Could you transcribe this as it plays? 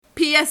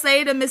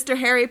PSA to Mr.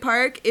 Harry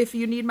Park. If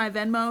you need my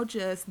Venmo,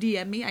 just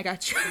DM me. I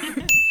got you.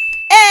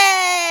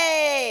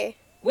 Hey!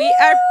 We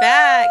are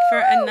back for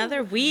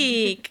another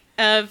week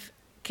of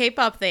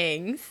K-pop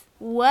things.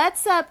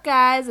 What's up,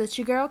 guys? It's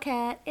your girl,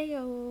 Kat.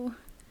 Ayo.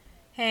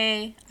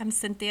 Hey, I'm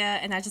Cynthia,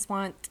 and I just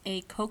want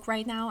a Coke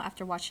right now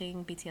after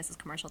watching BTS's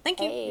commercial. Thank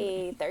you.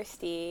 Hey,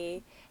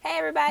 thirsty. Hey,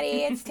 everybody,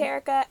 it's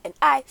Terica, and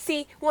I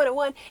see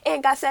 101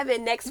 and got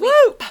 7 next week.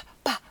 Woo! Bah,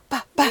 bah,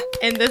 bah, bah.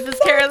 And this is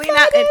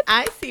Carolina, and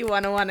I see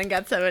 101 and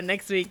got 7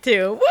 next week,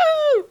 too.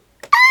 Woo!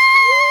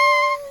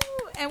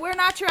 And we're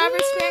not your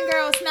average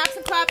fangirls. Snaps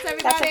and claps,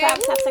 everybody. Snaps and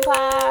claps, snaps and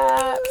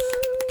claps.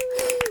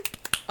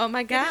 Oh,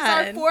 my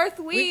God. This is our 4th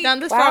week. We've done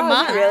this Wow, for a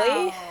month.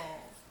 really?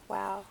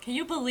 Wow. Can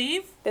you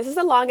believe? This is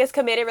the longest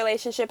committed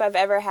relationship I've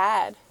ever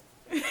had.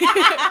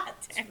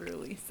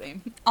 Truly,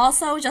 same.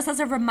 Also, just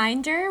as a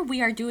reminder,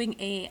 we are doing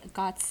a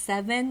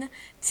GOT7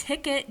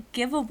 ticket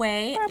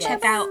giveaway.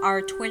 Check out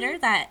our Twitter.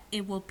 That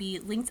it will be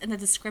linked in the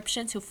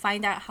description to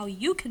find out how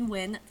you can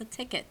win the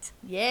ticket.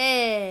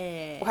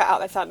 Yeah. Wow,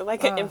 that sounded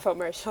like an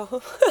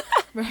infomercial.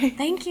 Right.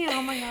 Thank you.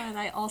 Oh my God,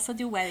 I also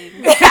do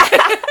weddings.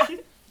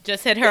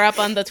 Just hit her up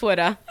on the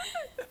Twitter.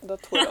 The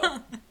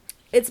Twitter.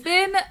 It's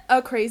been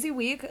a crazy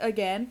week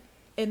again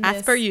in As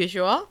this per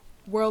usual,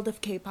 world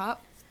of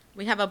K-pop.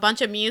 we have a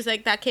bunch of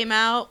music that came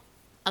out,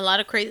 a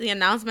lot of crazy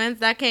announcements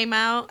that came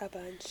out, A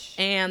bunch.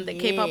 and the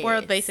K-pop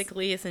world Yes.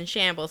 basically is in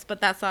shambles, but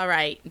that's all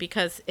right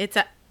because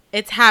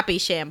it's happy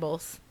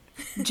shambles.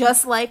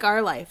 Just like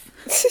our life.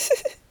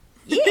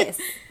 Yes.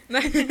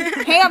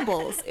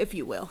 Hambles, if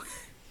you will.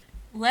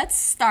 Let's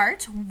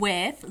start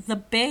with the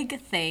big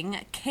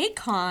thing,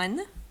 KCON.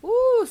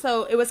 Ooh,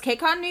 so it was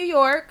KCON New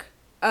York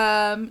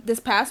this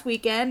past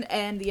weekend,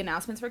 and the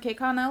announcements for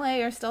KCON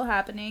LA are still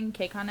happening.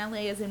 KCON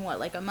LA is in what,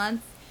 like a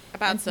month?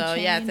 About And some so,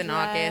 yeah, it's in change,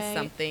 August right?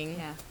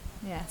 something.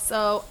 Yeah.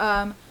 So,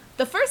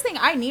 the first thing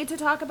I need to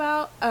talk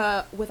about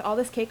with all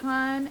this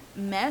KCON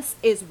mess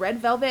is Red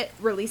Velvet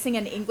releasing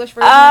an English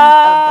version of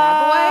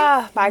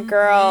Bad My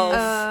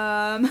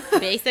girls. Boy.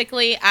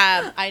 Basically,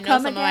 I know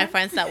Come some of my again?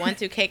 friends that went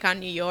to KCON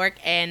New York,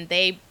 and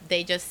they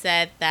just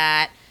said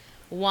that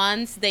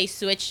once they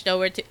switched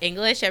over to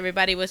English,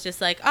 everybody was just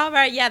like, all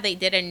right, yeah, they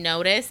didn't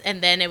notice.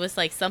 And then it was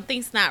like,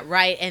 something's not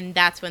right. And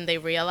that's when they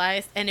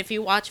realized. And if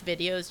you watch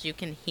videos, you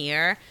can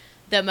hear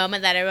the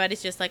moment that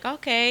everybody's just like,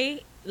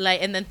 okay.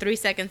 Like, and then 3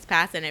 seconds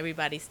pass and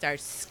everybody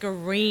starts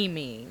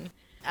screaming.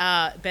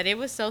 But it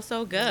was so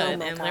good. Oh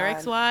my and God.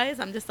 lyrics wise,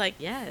 I'm just like,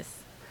 yes.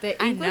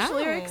 The I English know.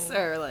 lyrics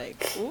are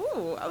like,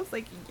 ooh. I was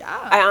like,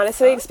 yeah. I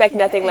honestly expect okay.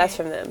 nothing less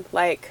from them.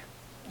 Like,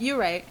 You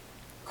right.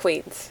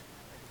 queens.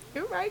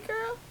 You're right,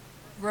 girl.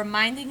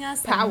 Reminding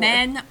us Power. that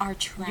men are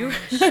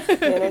trash.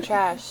 Men are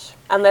trash.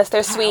 Unless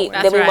they're sweet,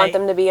 That's then we want right.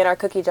 them to be in our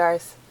cookie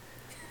jars.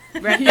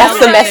 Red That's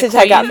the Velvet, message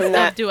I got queens from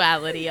that. of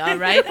duality. All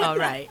right.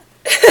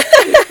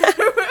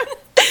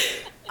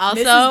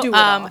 Also, Mrs.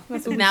 Do-It-All. That's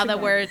what we now should that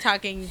call we're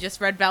talking just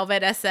Red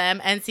Velvet,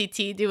 SM,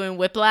 NCT doing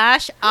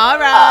Whiplash. All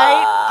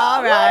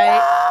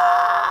right.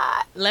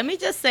 Let me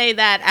just say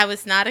that I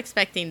was not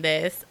expecting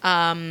this.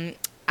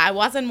 I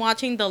wasn't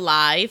watching the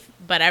live,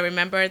 but I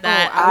remember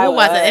that I who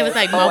was it? It was. was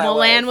like Oh, I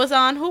Momoland was. was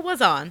on. Who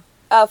was on?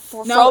 No, it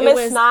Fromis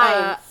was,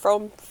 9.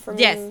 From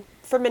Yes.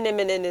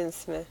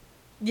 Feminism.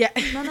 Yeah.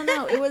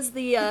 No. It was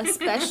the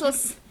special.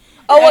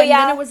 Oh, well, and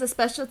yeah. then it was a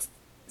special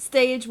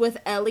stage with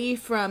Ellie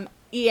from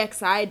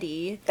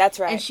EXID. That's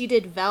right. And she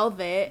did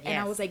Velvet, and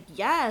I Yes. was like,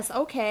 yes,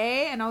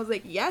 okay. And I was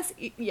like, yes,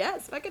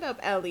 fuck it up,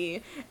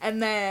 Ellie. And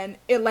then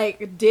it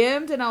like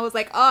dimmed, and I was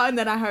like, oh. And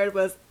then I heard it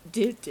was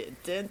dun, dun,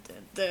 dun, dun,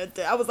 dun,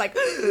 dun. I was like,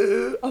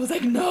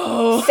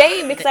 no.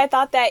 Same, because I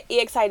thought that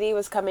EXID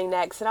was coming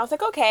next, and I was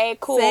like, okay,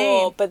 cool.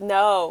 Same. But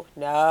no,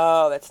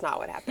 that's not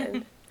what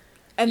happened.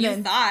 And You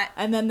then thought.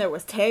 and then there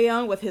was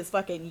Taeyong with his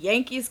fucking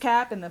Yankees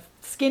cap and the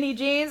skinny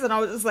jeans, and I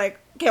was just like,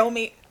 kill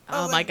me. I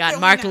Oh was my like, God, kill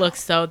me Mark now.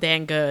 looks so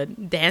damn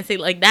good. Dancing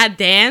like that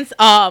dance.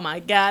 Oh my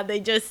God, they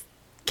just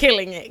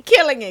killing it,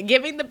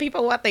 giving the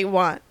people what they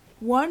want.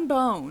 One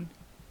bone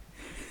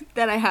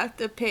that I have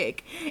to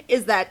pick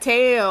is that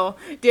Taeyong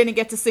didn't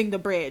get to sing the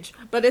bridge,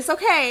 but it's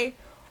okay.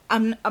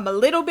 I'm a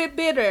little bit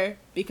bitter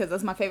because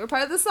that's my favorite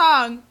part of the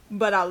song,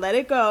 but I'll let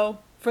it go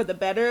for the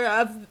better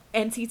of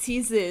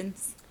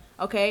NCTzens.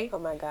 Okay? Oh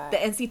my God. The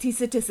NCT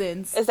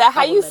citizens. Is that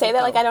how I will you let say it that?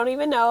 go. Like, I don't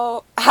even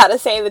know how to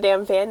say the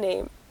damn fan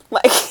name.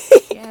 Like,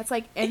 Yeah, it's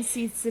like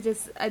NC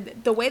citizens.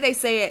 The way they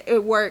say it,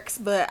 it works,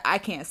 but I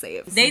can't say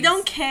it. They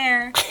don't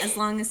care as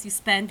long as you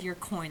spend your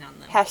coin on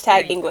them. hashtag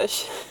There you go.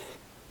 English.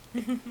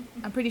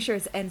 I'm pretty sure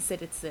it's N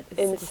citizens.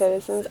 In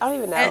citizens. I don't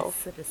even know.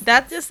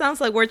 That just sounds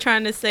like we're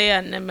trying to say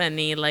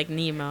anemone like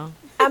Nemo.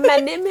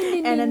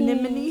 Anonymity.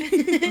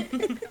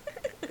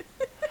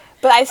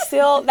 But I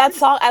still, that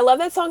song, I love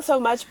that song so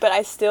much, but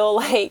I still,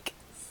 like,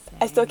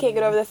 I still can't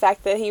get over the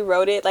fact that he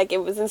wrote it like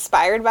it was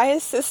inspired by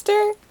his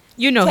sister.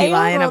 You know he Taeyong,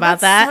 lying Oh, about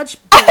that's that. Such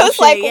I was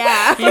bullshit, like,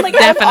 yeah. but like,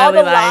 He's out of all definitely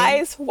the lying.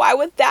 lies, why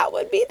would that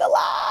would be the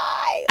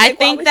lie? I Like,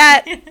 why think would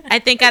that I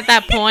think at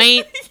that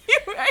point,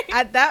 You're right.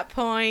 at that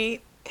point,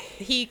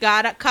 he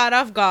got caught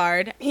off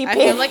guard. He I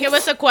feel like it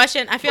was a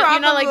question. I feel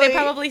like they Probably.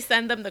 probably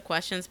send them the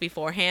questions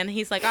beforehand.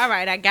 He's like, "All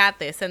right, I got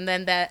this." And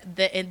then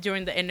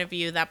during the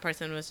interview, that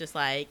person was just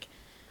like,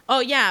 "Oh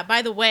yeah,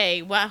 by the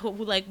way,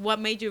 what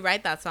made you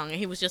write that song?" And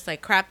he was just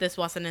like, "Crap, this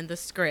wasn't in the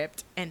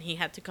script," and he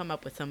had to come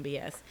up with some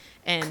BS.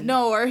 And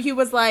No, or he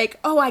was like,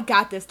 "Oh, I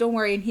got this. Don't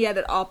worry." And he had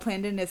it all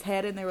planned in his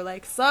head, and they were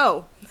like,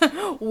 "So,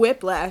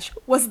 Whiplash,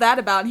 what's that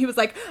about?" And he was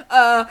like,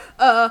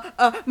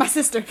 my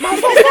sister."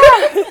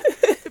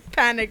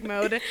 panic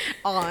mode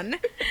on.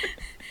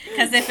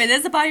 Because if it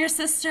is about your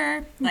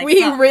sister, like,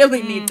 We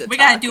really need to we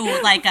talk. gotta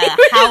do like a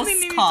house really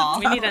need to call.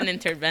 We need an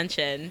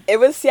intervention. It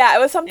was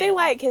something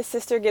like his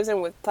sister gives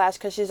him whiplash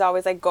because she's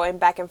always like going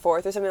back and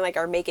forth or something, like,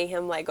 or making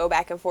him like go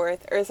back and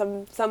forth or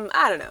some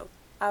I don't know.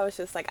 I was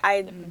just like,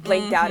 I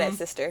blinked out at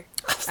sister.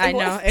 I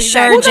know.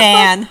 Sure, Exactly.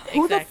 Jan.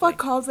 Who the Exactly. fuck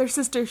calls their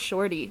sister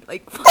Shorty?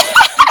 Like,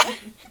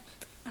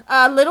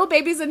 Little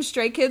Babies and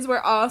Stray Kids were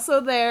also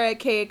there at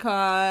KCON.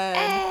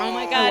 Oh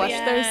my I god, watched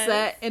their yes.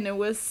 set, and it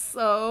was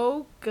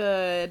so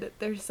good.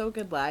 They're so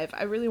good live.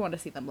 I really want to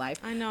see them live.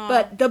 I know.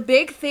 But the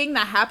big thing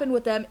that happened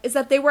with them is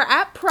that they were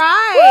at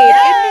Pride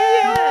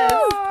in New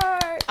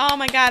York. Oh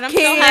my god, I'm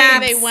so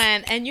happy they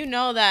went. And you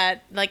know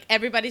that, like,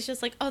 everybody's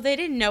just like, oh, they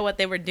didn't know what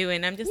they were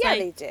doing. I'm just Yeah,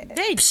 like, they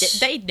did.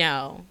 They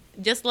know.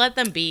 Just let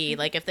them be.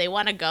 Like, if they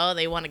want to go,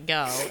 they want to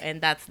go,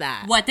 and that's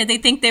that. What, did they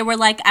think they were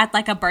like at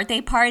like a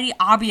birthday party?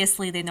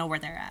 Obviously they know where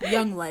they're at.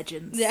 Young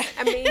legends. Yeah.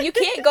 I mean, you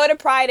can't go to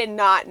Pride and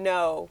not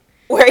know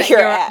where you're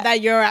at. That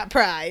you're at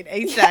Pride,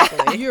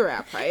 exactly. You're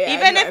at Pride. Yeah,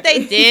 Even if they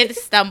exactly. did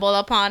stumble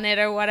upon it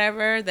or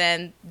whatever,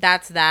 then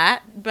that's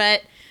that.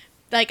 But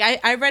like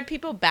I read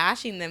people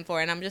bashing them for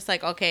it, and I'm just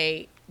like,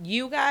 okay,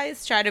 you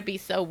guys try to be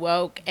so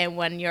woke, and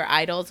when your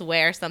idols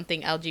wear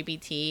something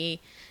LGBT,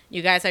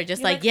 you guys are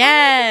just You're like, like,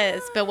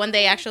 yes. But when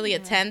they actually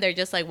attend, they're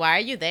just like, why are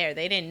you there?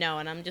 They didn't know.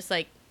 And I'm just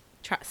like,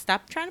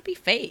 stop trying to be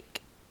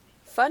fake.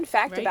 Fun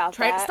fact Right? about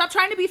that. Stop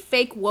trying to be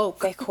fake woke.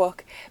 Fake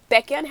woke.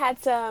 Baekhyun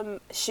had some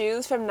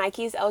shoes from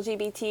Nike's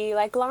LGBT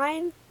like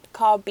line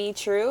called Be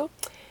True,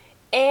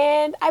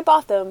 and I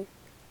bought them.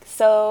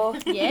 So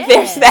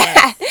there's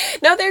that.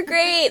 No, they're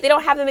great. They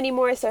don't have them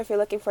anymore, so if you're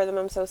looking for them,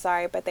 I'm so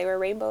sorry. But they were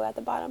rainbow at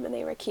the bottom, and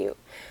they were cute.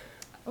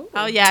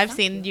 Oh, yeah, I've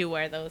seen you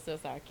wear those. Those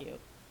are cute.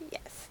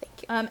 Yes,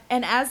 thank you.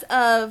 And as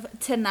of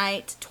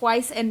tonight,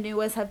 Twice and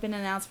Newest have been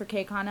announced for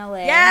KCON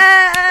LA.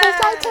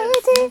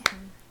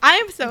 I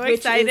am so Which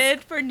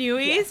excited for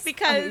Newies yes,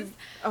 because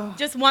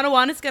just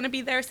 101 is going to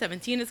be there,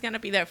 17 is going to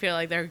be there. I feel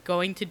like they're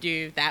going to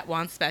do that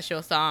one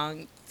special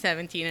song,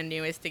 17 and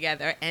Newest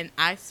together. And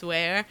I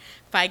swear,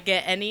 if I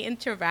get any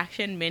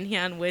interaction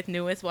Minhyun with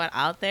Newest what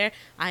out there,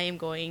 I am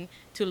going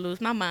to lose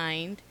my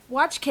mind.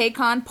 Watch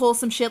KCON pull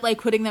some shit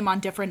like putting them on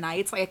different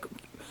nights. Like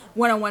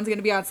 101's going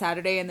to be on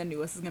Saturday and the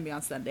Newest is going to be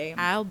on Sunday.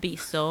 I'll be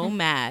so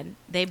mad.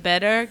 They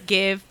better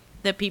give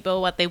the people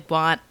what they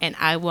want, and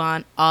I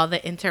want all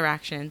the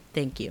interaction.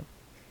 Thank you.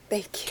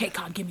 Thank you.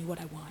 KCON, give me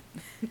what I want.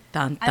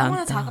 Dun, I don't dun,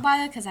 want to talk dun. about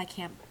it because I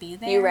can't be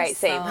there. You're right,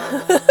 same.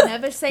 so-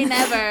 Never say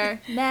never.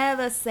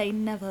 Never say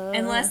never.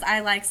 Unless I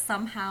like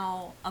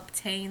somehow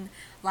obtain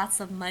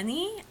lots of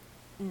money,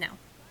 no.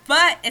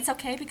 But it's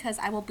okay because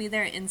I will be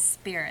there in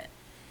spirit.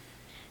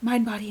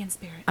 Mind, body, and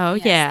spirit. Oh,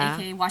 Yes, yeah.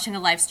 AKA watching a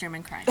live stream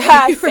and crying.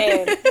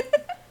 Same.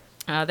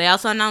 They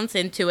also announced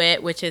Into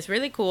It, which is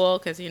really cool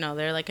because, you know,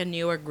 they're like a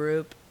newer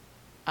group.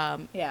 Yeah.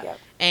 Yep.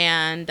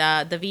 And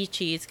the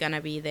Vici is going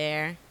to be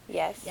there.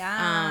 Yes.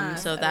 Yeah.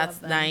 So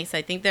that's nice.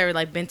 I think they're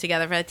like been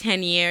together for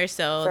 10 years,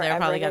 so they're Forever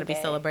probably and going a to be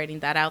day. celebrating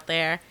that out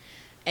there.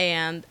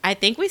 And I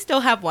think we still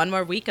have one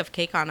more week of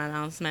KCON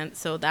announcements,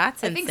 so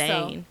that's I think so.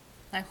 insane.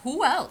 Like,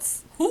 who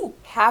else? Who?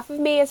 Half of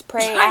me is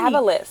praying. I have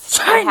a list.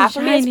 Shiny, And half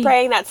of me is shiny.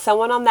 praying that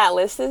someone on that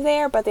list is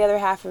there, but the other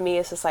half of me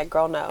is just like,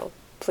 girl, no.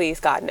 Please,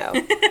 God, no. I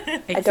don't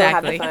have the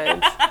Exactly.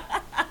 funds.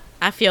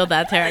 I feel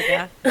that,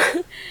 Tarika.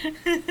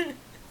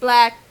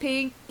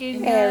 Blackpink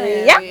in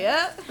Area.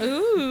 area.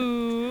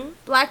 Ooh.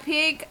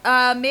 Blackpink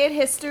made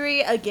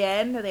history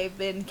again. They've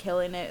been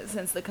killing it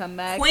since the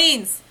comeback.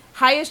 Queens.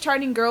 Highest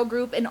charting girl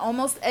group in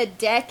almost a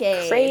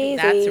decade. Crazy.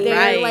 That's They're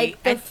right.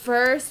 like the I-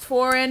 first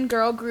foreign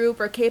girl group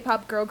or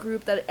K-pop girl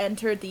group that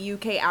entered the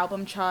UK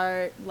album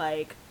chart.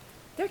 Like,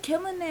 they're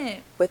killing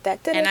it. With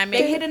that. And I mean-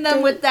 They're hitting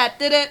them with that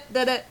did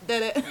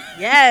it.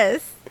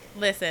 Yes.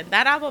 Listen,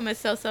 that album is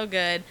so, so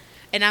good.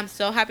 And I'm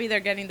so happy they're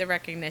getting the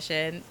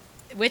recognition,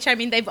 which, I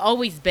mean, they've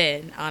always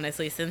been,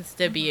 honestly, since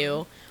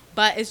debut.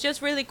 But it's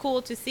just really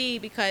cool to see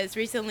because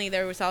recently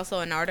there was also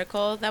an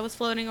article that was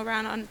floating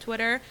around on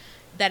Twitter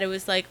that it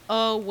was like,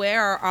 oh,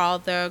 where are all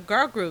the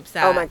girl groups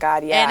at? Oh my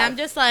God, yeah. And I'm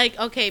just like,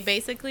 okay,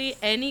 basically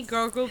any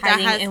girl group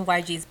Hiding that has... in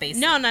YG's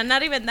basement. No,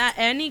 not even that.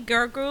 Any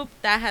girl group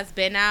that has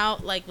been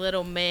out, like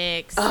Little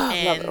Mix Oh,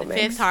 I love and Little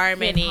Mix. Fifth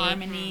Harmony, Fifth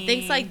Harmony.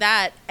 things like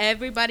that,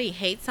 everybody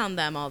hates on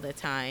them all the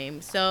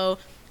time. So,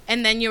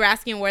 and then you're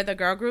asking where the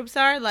girl groups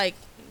are? Like,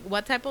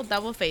 what type of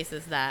double face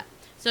is that?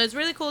 So it's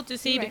really cool to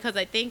see Right. because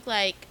I think,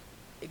 like,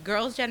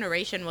 Girls'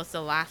 Generation was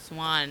the last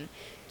one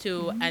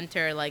to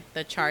enter, like,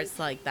 the charts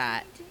like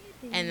that.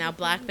 And now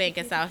Blackpink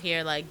is out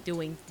here, like,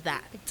 doing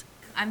that.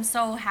 I'm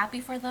so happy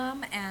for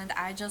them, and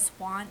I just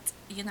want,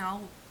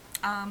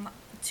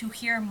 to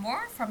hear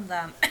more from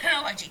them.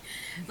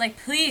 Like,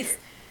 please,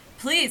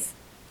 please.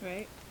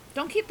 Right.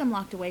 Don't keep them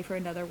locked away for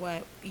another,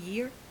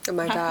 year? Oh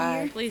my Half a God.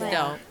 year? Please Like,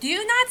 don't. Do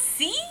you not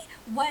see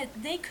what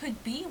they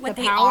could be, what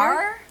The they power?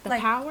 are? The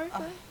power?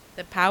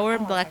 The power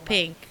of I don't wanna talk about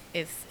Blackpink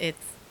is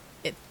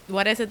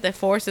what is it? The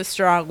force is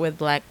strong with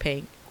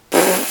Blackpink.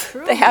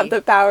 They have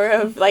the power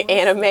of like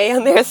anime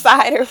on their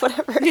side or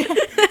whatever. They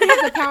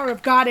have the power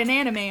of God and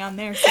anime on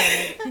their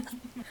side.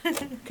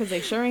 Because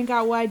they sure ain't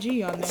got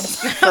YG on there.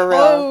 For real.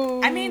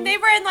 Oh. I mean, they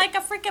were in like a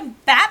freaking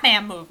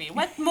Batman movie.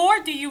 What more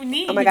do you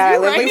need? Oh my God, I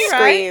literally Right?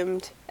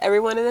 screamed.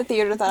 Everyone in the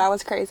theater thought I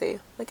was crazy.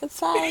 Like, it's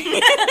fine.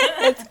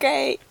 It's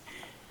great.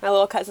 My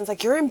little cousin's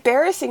like, you're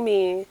embarrassing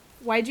me.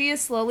 YG is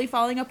slowly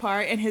falling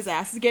apart and his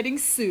ass is getting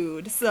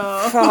sued. So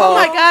Oh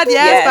my God!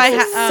 Yes,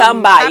 by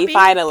somebody, Happy,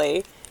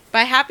 finally.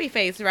 by Happy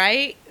Face,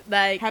 right?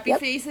 Like Happy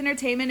Face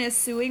Entertainment is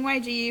suing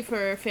YG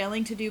for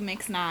failing to do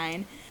Mix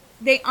 9.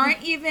 They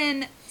aren't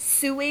even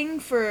suing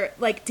for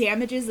like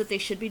damages that they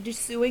should be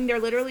just suing. They're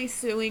literally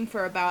suing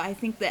for about, I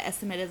think the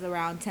estimate is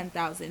around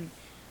 10,000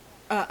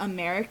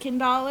 American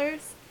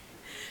dollars.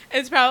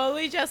 it's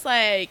probably just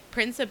like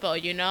principle,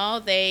 you know?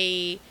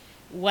 They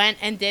went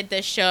and did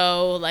the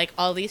show, like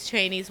all these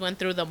trainees went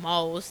through the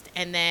most,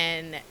 and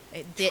then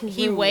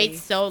he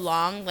waits so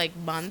long, like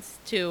months,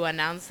 to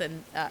announce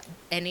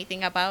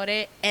anything about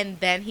it, and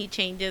then he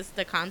changes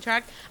the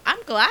contract.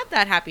 I'm glad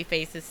that Happy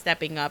Face is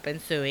stepping up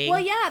and suing. Well,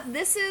 yeah,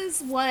 this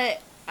is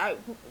what,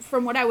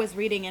 from what I was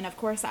reading, and of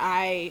course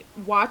I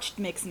watched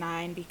Mix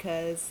 9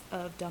 because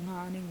of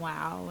Dunghan and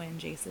Wow and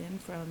Jason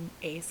from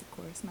Ace, of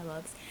course, my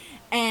loves.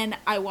 And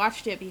I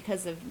watched it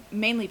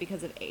mainly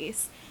because of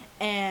Ace.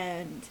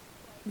 And,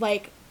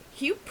 like,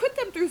 he put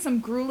them through some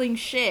grueling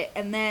shit,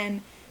 and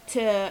then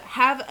to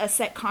have a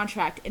set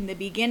contract in the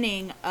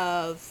beginning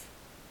of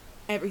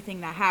everything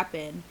that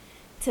happened,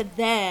 to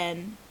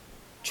then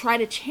try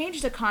to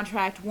change the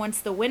contract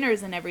once the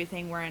winners and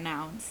everything were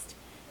announced,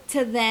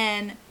 to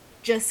then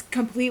just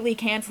completely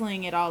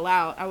canceling it all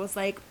out. I was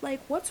like,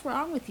 what's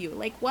wrong with you?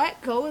 Like,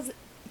 what goes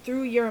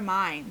through your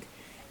mind?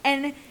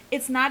 And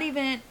it's not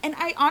even, and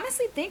I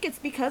honestly think it's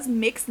because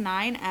Mix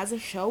 9 as a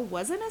show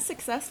wasn't as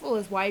successful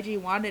as YG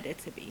wanted it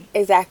to be.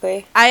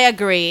 Exactly. I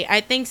agree.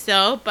 I think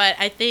so, but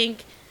I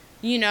think,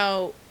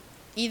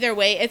 either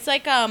way, it's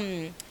like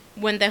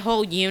when the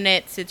whole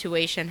unit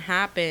situation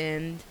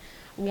happened,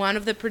 one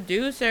of the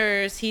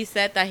producers, he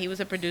said that he was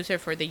a producer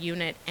for the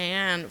unit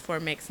and for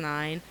Mix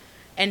 9.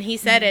 And he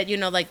said it,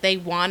 like they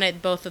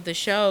wanted both of the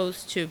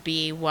shows to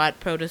be what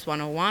Produce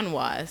 101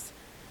 was.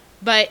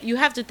 But you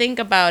have to think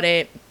about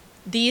it.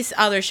 These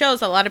other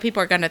shows, a lot of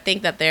people are going to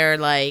think that they're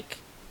like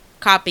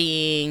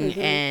copying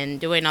and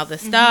doing all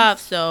this stuff.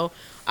 So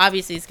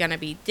obviously it's going to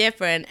be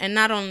different. And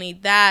not only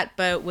that,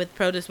 but with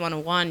Produce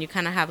 101, you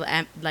kind of have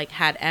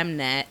had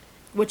Mnet.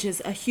 Which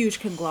is a huge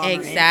conglomerate.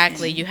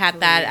 Exactly. You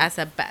had that as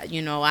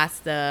as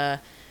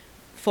the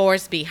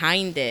force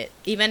behind it.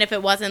 Even if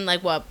it wasn't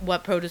like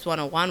what Produce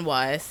 101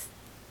 was,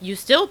 you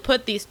still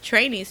put these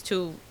trainees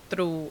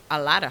through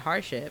a lot of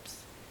hardships.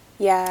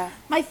 Yeah.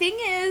 My thing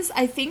is,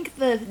 I think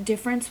the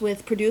difference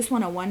with Produce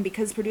 101,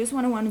 because Produce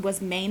 101 was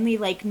mainly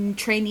like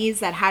trainees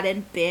that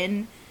hadn't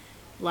been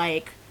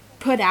like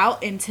put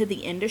out into the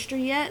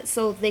industry yet,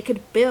 so they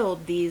could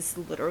build these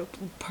literal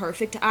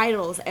perfect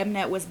idols.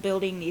 Mnet was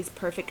building these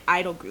perfect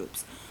idol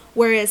groups.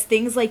 Whereas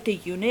things like the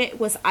unit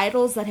was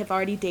idols that have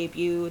already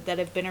debuted, that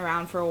have been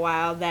around for a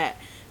while, that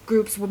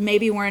groups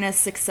maybe weren't as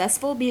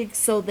successful,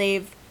 so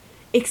they've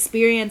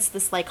experienced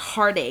this like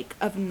heartache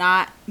of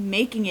not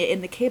making it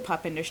in the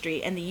K-pop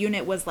industry, and the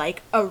unit was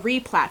like a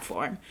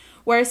re-platform.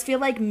 Whereas I feel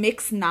like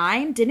Mix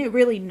 9 didn't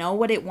really know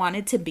what it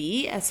wanted to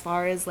be as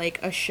far as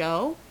like a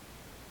show.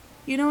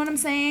 You know what I'm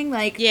saying?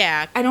 Like,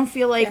 yeah, I don't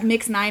feel like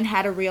Mix 9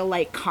 had a real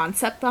like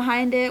concept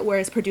behind it,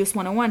 whereas Produce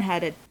 101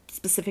 had a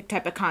specific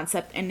type of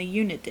concept and the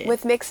unit did.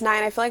 With Mix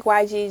 9, I feel like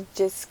YG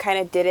just kind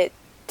of did it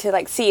to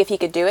like see if he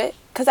could do it.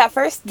 Because at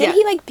first,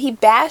 he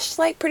bashed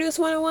like Produce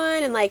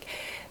 101 and like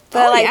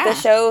the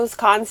show's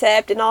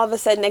concept, and all of a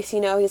sudden, next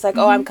thing you know, he's like,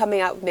 oh, I'm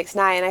coming out with Mix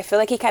 9. And I feel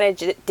like he kind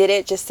of did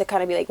it just to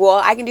kind of be like, well,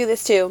 I can do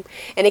this too,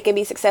 and it can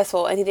be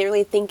successful. And he didn't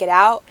really think it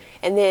out.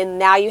 And then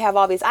now you have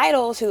all these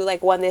idols who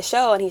like won this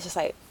show, and he's just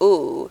like,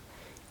 ooh,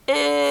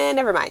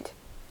 never mind.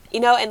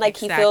 And like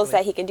he feels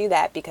that he can do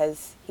that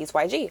because he's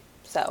YG.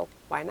 So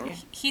why not?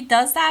 He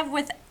does that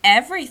with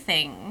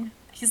everything.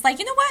 He's like,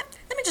 you know what?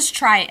 Let me just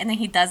try it. And then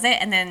he does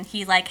it, and then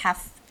he like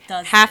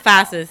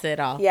half-asses it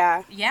all.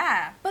 Yeah.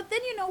 Yeah. But then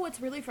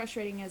what's really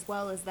frustrating as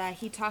well is that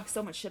he talks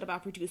so much shit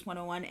about Produce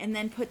 101 and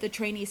then put the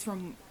trainees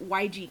from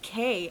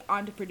YGK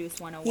onto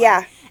Produce 101.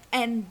 Yeah.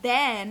 And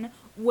then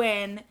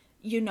when,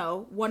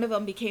 one of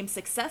them became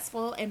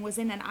successful and was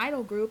in an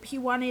idol group, he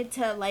wanted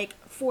to like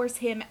force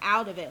him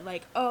out of it.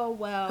 Like, oh,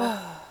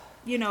 well,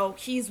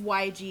 he's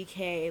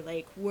YGK.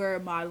 Like, we're a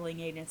modeling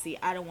agency.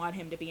 I don't want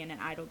him to be in an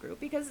idol group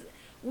because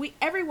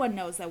everyone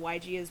knows that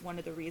YG is one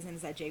of the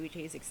reasons that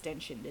JBJ's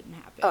extension didn't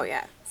happen. Oh,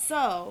 yeah.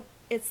 So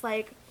it's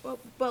like, well,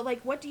 but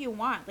like, what do you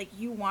want? Like,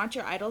 you want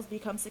your idols to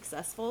become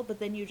successful, but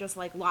then you just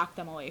like lock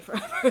them away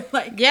forever.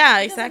 Like,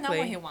 Yeah, He doesn't know exactly.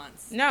 what he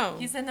wants. No.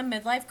 He's in a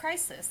midlife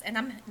crisis, and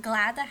I'm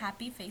glad that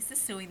Happy Face is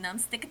suing them.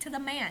 Stick it to the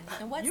man. You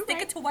know what? You're Stick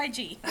right. it to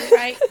YG.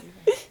 Right.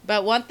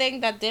 But one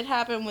thing that did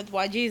happen with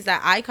YG is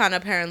that Icon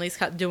apparently is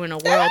doing a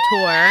world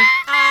tour,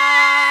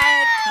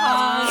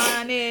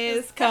 Icon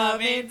is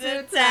coming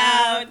to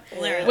town.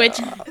 Literally. which,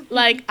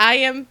 like, I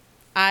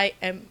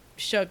am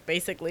shook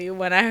basically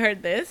when I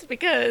heard this,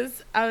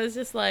 because I was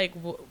just like,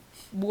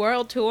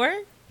 world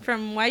tour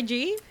from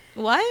YG?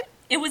 What?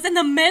 It was in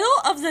the middle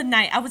of the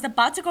night. I was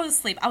about to go to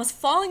sleep. I was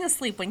falling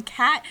asleep when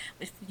Kat,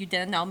 if you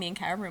didn't know, me and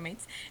Kat are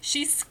roommates,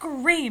 she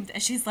screamed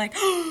and she's like,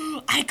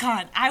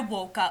 Icon. I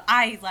woke up.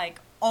 I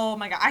like, oh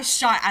my God. I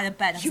shot out of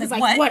bed. I She was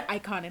like, like, what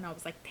Icon? And I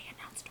was like, they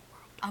announced a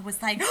world. I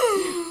was like,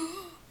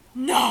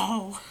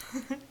 no.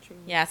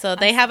 Yeah, so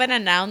they haven't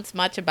announced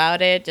much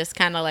about it, just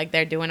kind of like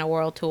they're doing a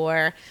world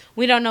tour.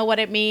 We don't know what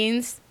it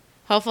means.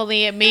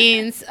 Hopefully it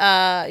means,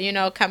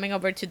 coming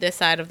over to this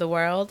side of the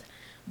world.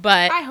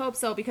 But I hope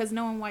so, because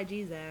no one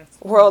YG's there.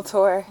 World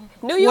tour.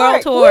 New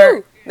York. World tour.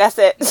 Woo! That's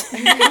it.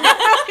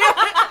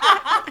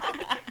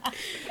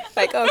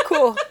 Like, oh,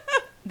 cool.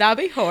 that'd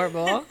be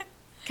horrible.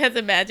 Because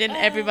imagine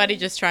everybody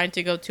just trying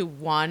to go to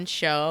one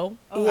show.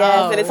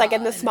 Yes, and it's like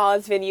in the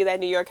smallest venue that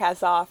New York has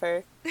to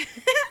offer.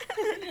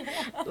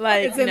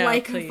 Like, It's in no,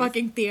 like please. a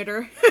fucking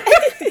theater.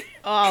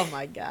 Oh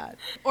my God.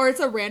 Or it's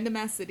a random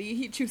ass city.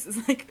 He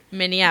chooses like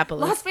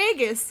Minneapolis. Las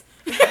Vegas.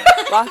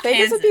 Las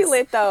Vegas would be Kansas.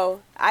 lit,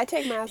 though. I'd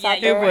take my ass Yeah, out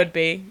It there. you're would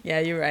be. Yeah,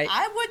 you're right.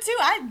 I would too.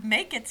 I'd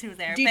make it to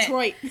there. but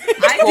Detroit.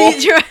 I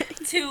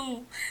Detroit.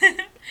 to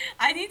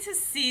I need to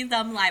see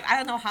them live. I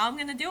don't know how I'm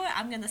gonna do it.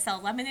 I'm gonna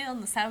sell lemonade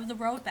on the side of the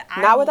road, but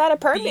I Not will without a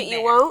be permit, you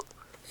there. won't.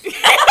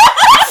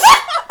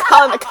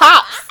 Calling the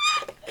cops.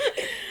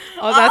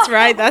 Oh, that's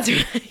right. That's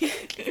right.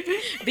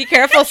 Be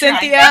careful,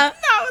 Cynthia.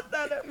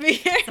 Be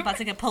It's careful. about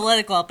to get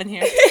political up in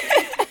here.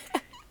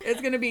 It's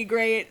gonna be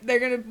great.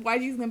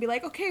 YG's gonna be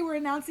like, okay, we're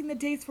announcing the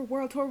dates for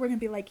World Tour. We're gonna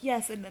be like,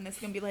 yes, and then it's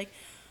gonna be like,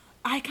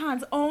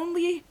 Icon's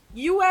only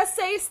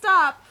USA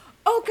stop,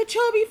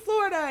 Okeechobee,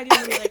 Florida, and you're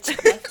gonna be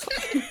like,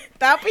 what?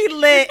 That'd be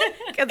lit.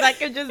 Because I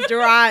could just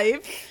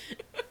drive.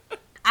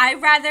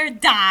 I'd rather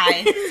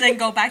die than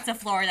go back to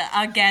Florida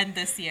again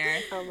this year.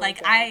 Oh my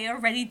Like, God. I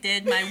already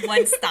did my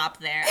one stop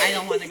there. I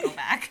don't want to go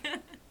back.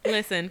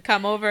 Listen,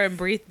 come over and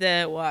breathe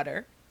the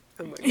water.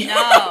 Oh my God.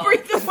 No.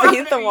 Breathe the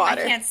Breathe the I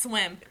water. can't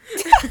swim.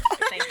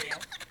 Thank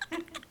you.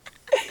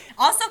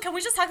 Also, can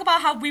we just talk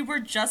about how we were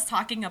just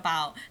talking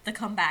about the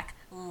comeback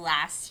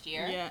last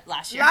year? Yeah.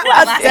 Last year.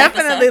 Last,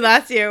 definitely episode.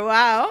 last year.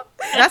 Wow.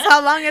 That's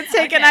how long it's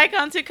taken Okay.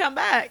 Icon to come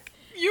back.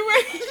 You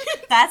were.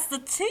 That's the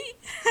tea.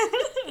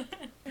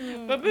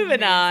 But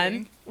moving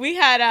on, we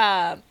had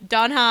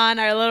Don Han,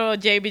 our little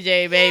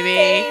JBJ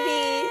baby.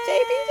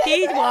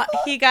 Baby, JB.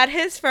 He got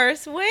his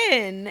first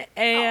win,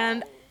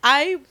 and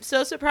I'm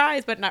so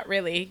surprised, but not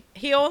really.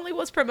 He only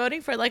was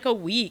promoting for like a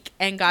week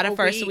and got a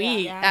first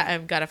week.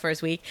 Got a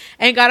first week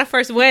and got a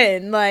first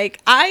win. Like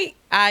I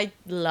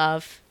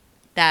love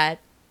that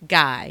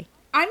guy.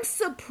 I'm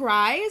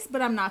surprised,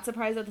 but I'm not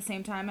surprised at the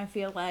same time. I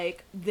feel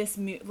like this,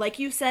 like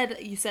you said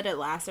it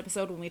last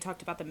episode when we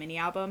talked about the mini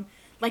album.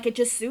 Like, it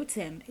just suits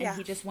him, and Yeah.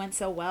 he just went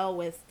so well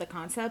with the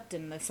concept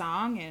and the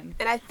song, and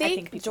And I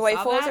think people saw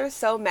Joyfuls that. are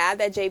so mad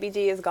that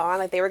JBG is gone.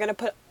 Like, they were going to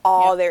put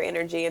all their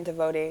energy into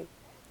voting.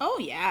 Oh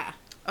yeah,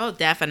 Oh,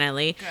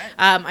 definitely. Good.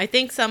 I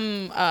think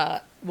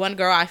one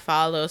girl I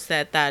follow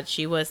said that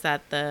she was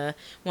at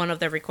one of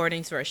the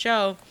recordings for a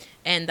show,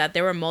 and that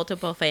there were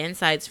multiple fan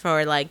sites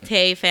for like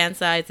Tay fan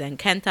sites and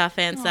Kenta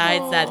fan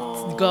sites that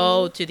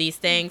go to these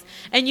things.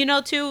 And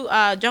too,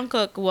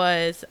 Jungkook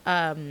was.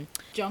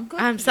 Jungkook.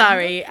 I'm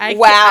sorry.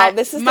 Wow,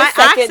 this is the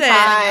second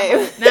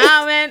time.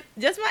 Nah, man,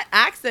 just my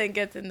accent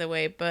gets in the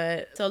way.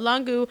 But so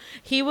Longu,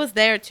 he was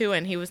there too,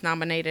 and he was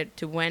nominated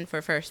to win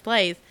for first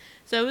place.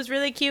 So it was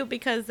really cute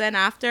because then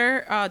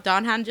after,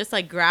 Donhan just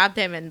like grabbed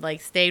him and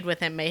like stayed with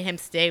him, made him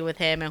stay with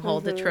him and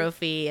hold the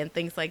trophy and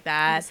things like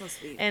that. That's so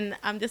sweet. And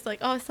I'm just like,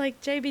 oh, it's like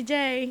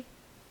JBJ,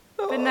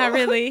 but not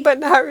really. But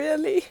not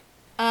really.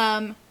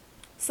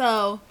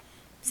 So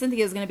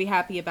Cynthia's gonna be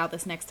happy about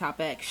this next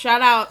topic.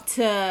 Shout out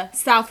to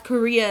South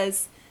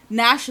Korea's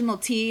national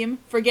team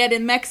for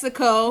getting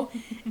Mexico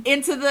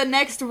into the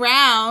next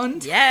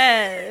round.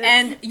 Yes.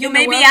 And you In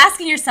may the be world-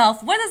 asking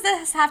yourself, what does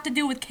this have to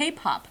do with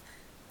K-pop?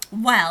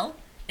 Well,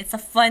 it's a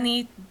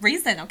funny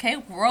reason, okay?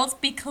 Worlds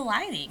be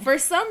colliding. For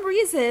some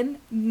reason,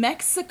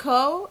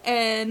 Mexico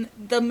and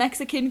the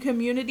Mexican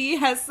community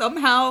has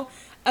somehow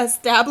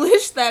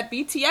established that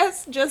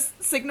BTS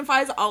just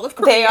signifies all of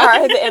Korea. They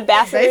are the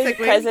ambassadors,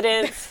 Basically.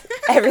 presidents,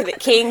 everything,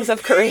 kings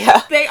of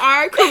Korea. They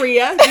are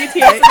Korea.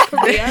 BTS is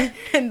Korea.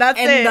 And that's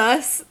And it.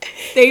 thus,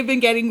 they've been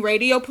getting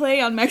radio play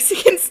on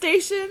Mexican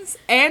stations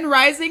and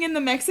rising in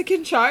the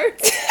Mexican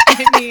charts.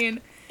 I mean,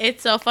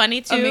 It's so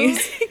funny too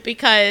Amazing.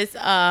 because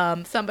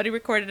somebody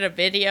recorded a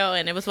video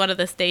and it was one of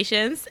the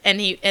stations and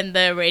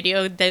the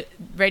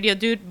radio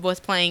dude was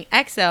playing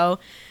EXO,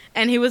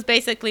 And he was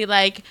basically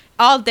like,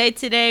 all day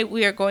today,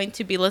 we are going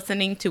to be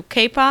listening to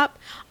K-pop.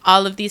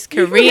 All of these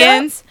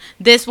Koreans.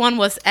 This one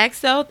was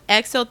EXO.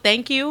 EXO,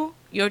 thank you.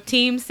 Your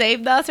team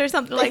saved us or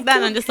something like that.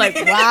 And I'm just like,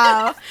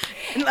 wow.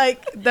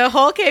 Like, the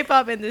whole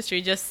K-pop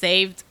industry just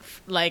saved,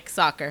 like,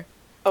 soccer.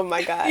 Oh,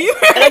 my God. And,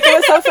 like, it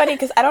was so funny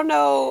because I don't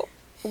know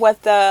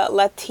what the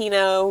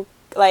Latino,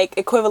 like,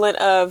 equivalent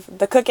of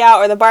the cookout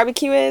or the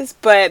barbecue is,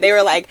 but they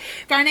were like,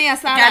 Carne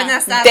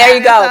asada. There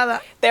you go.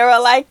 They were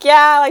like,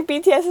 yeah, like,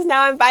 BTS is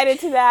now invited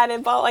to that,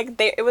 and but, like,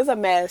 it was a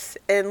mess.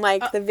 And,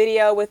 like, the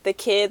video with the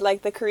kid,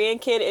 like, the Korean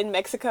kid in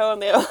Mexico,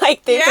 and they were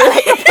like, they did,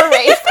 like, a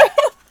parade for him.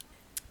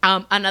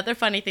 Another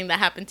funny thing that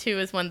happened too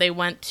is when they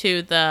went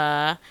to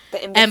the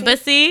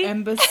Embassy. They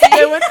went to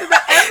the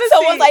embassy.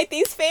 Someone's like,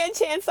 these fan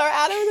chants are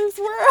out of this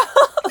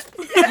world.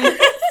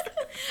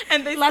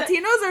 And they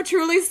Latinos are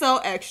truly so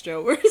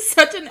extra. We're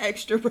such an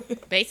extra.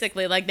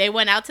 Basically, like, they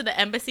went out to the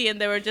embassy and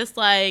they were just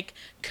like,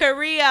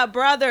 Korea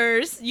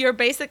brothers, you're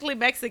basically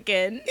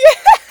Mexican.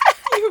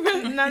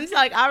 And I'm just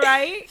like, all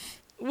right,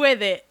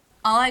 with it.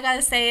 All I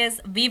gotta say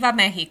is, Viva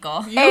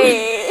Mexico.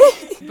 Hey.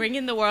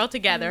 Bringing the world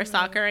together,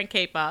 soccer and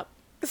K-pop.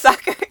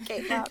 Soccer,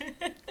 K-pop.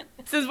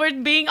 Since we're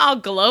being all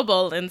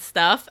global and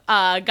stuff,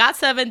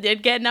 GOT7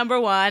 did get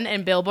 #1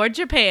 in Billboard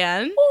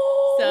Japan.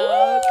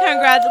 So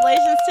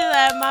congratulations to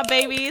them, my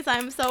babies.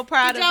 I'm so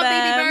proud of them.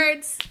 Baby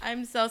birds.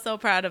 I'm so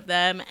proud of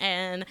them.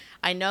 And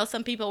I know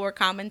some people were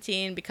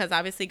commenting because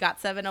obviously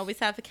GOT7 always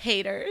have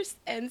haters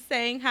and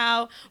saying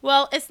how,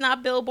 well, it's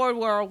not Billboard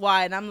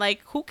worldwide. And I'm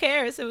like, who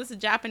cares? It was a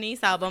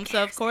Japanese album.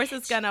 So of course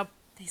it's gonna,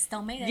 They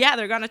still made it. yeah,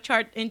 they're gonna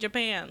chart in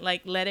Japan.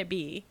 Like, let it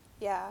be.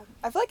 Yeah,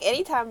 I feel like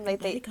anytime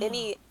like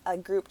any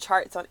group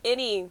charts on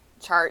any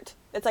chart,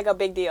 it's like a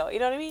big deal. You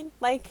know what I mean?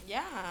 Like,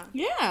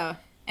 Yeah.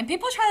 And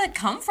people try to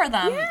come for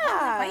them.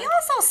 Yeah. Why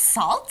y'all so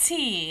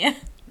salty?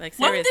 Like,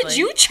 When seriously. did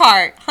you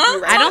chart,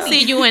 huh? I don't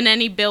see you in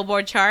any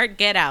Billboard chart.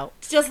 Get out.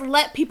 Just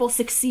let people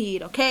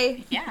succeed,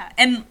 okay? Yeah,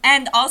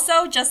 and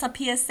also just a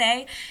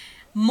PSA,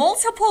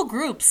 multiple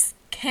groups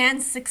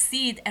can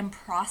succeed and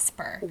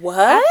prosper. what?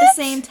 At the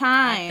same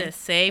time. At the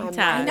same I'm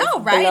time. I know,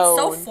 right? It's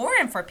so blown.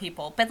 foreign for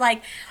people. But,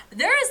 like,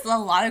 there's a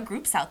lot of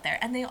groups out there,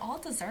 and they all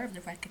deserve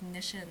the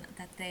recognition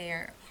that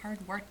their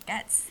hard work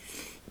gets.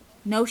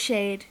 No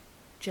shade,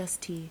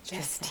 just tea.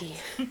 Just tea.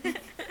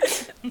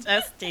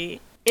 Justy.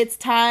 It's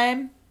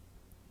time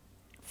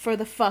for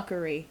the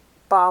fuckery.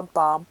 Bom,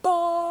 bom,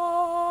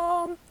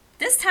 bom.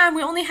 This time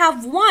we only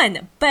have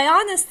one, but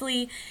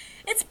honestly,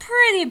 it's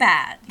pretty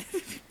bad.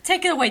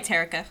 Take it away,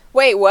 Terica.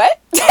 Wait, what?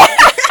 Okay,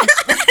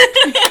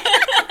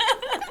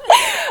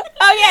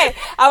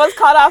 I was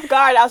caught off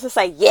guard. I was just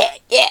like,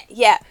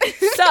 yeah.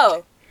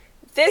 So,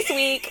 this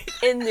week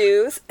in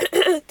news,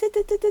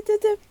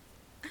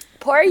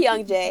 poor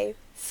Young Jae,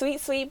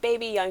 sweet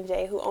baby Young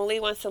Jae, who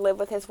only wants to live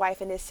with his wife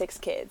and his 6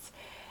 kids,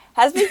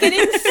 has been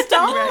getting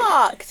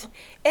stalked.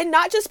 And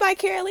not just by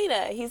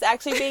Carolina. He's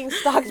actually being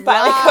stalked by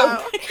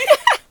like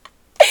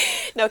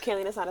No,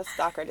 Carolina's not a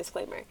stalker,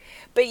 disclaimer.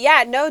 But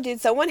yeah, no, dude,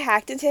 someone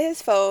hacked into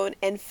his phone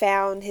and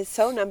found his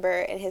phone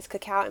number and his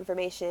Kakao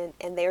information,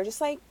 and they were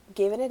just, like,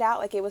 giving it out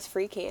like it was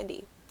free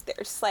candy. They're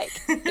just like,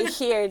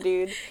 here,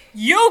 dude.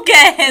 You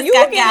get his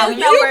Kakao.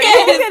 You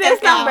get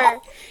his number.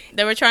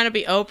 They were trying to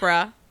be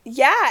Oprah.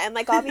 Yeah, and,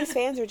 like, all these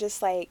fans were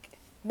just, like,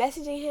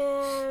 messaging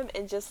him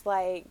and just,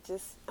 I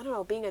don't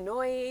know, being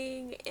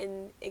annoying,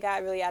 and it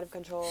got really out of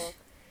control.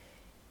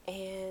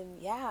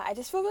 And yeah, I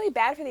just feel really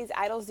bad for these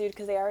idols, dude,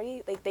 because they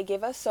already, like, they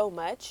give us so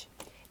much.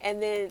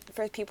 And then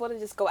for people to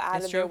just go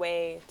out of their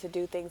way to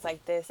do things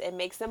like this, it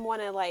makes them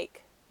want to,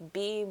 like,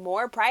 be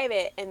more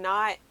private and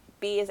not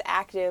be as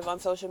active on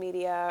social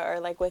media or,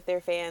 like, with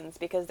their fans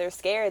because they're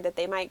scared that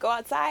they might go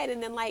outside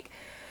and then, like,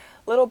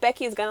 little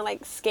Becky's gonna,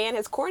 like, scan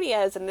his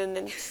corneas and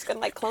then she's gonna,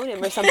 like, clone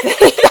him or something.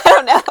 I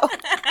don't know.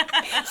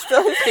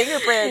 Still his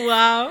fingerprints.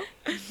 Wow.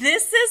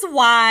 This is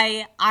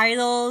why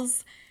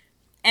idols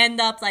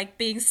end up, like,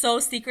 being so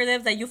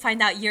secretive that you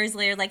find out years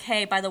later, like,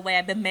 hey, by the way,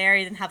 I've been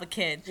married and have a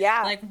kid.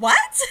 Yeah. Like, what?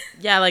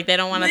 Yeah, like, they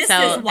don't want to This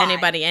tell is why.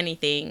 anybody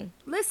anything.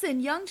 Listen,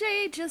 Young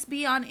Jae just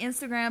be on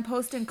Instagram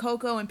posting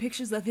Coco and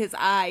pictures of his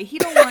eye. He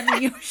don't want any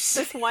of your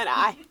shit. Just one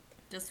eye.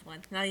 Just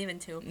one, not even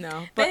 2.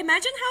 No. But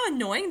imagine how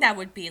annoying that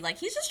would be. Like,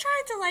 he's just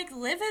trying to, like,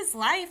 live his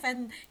life,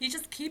 and he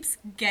just keeps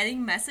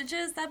getting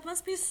messages. That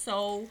must be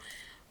so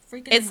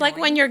freaking It's like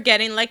when annoying. you're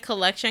getting, like,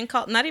 collection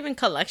call, not even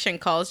collection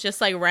calls, just,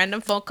 like,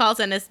 random phone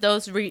calls, and it's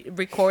those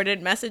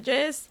recorded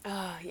messages.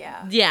 Oh,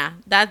 yeah. Yeah,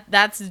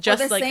 that's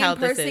just, Or the like, same how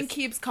this person is.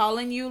 keeps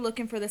calling you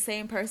looking for the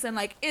same person.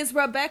 Like, is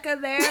Rebecca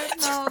there?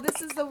 No, this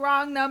is the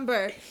wrong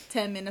number.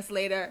 10 minutes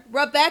later,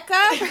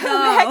 Rebecca?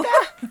 No.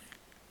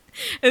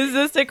 Is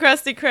this the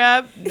Krusty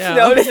Krab?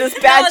 No, this is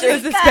No, Patrick.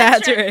 This is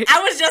Patrick.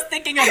 I was just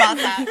thinking about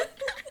that.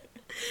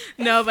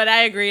 No, but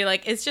I agree.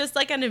 Like, it's just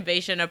like an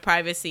invasion of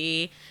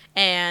privacy.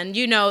 And,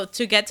 you know,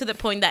 to get to the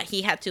point that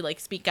he had to, like,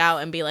 speak out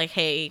and be like,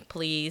 hey,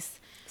 please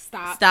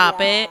stop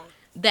Yeah. it,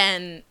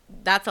 then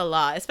that's a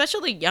lot.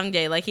 Especially Young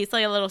Jae. Like, he's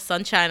like a little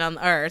sunshine on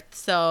earth.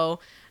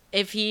 So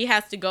if he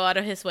has to go out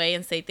of his way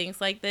and say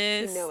things like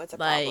this, You know it's a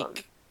like,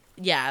 problem.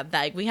 yeah,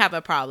 like we have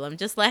a problem.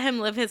 Just let him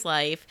live his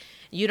life.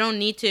 You don't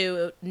need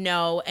to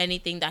know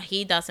anything that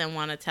he doesn't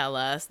want to tell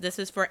us. This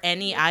is for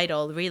any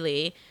idol,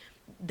 really.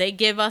 They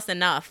give us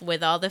enough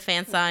with all the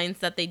fan signs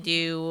that they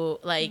do,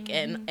 like,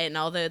 and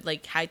all the,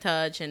 like, high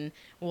touch and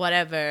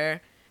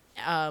whatever,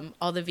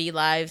 all the V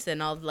lives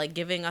and all, like,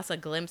 giving us a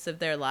glimpse of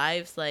their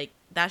lives. Like,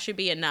 that should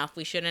be enough.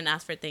 We shouldn't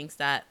ask for things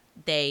that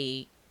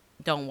they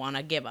don't want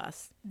to give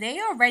us.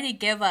 They already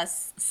give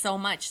us so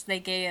much. They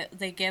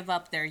give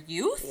up their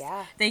youth.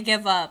 Yeah. They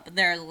give up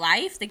their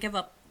life. They give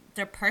up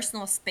their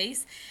personal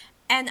space.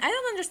 And I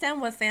don't understand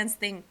what fans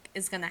think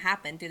is going to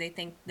happen. Do they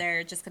think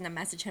they're just going to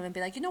message him and be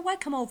like, you know what,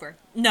 come over?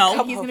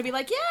 No. He's going to be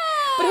like, yeah.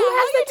 But who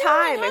has the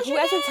time? And who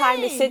has the time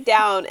to sit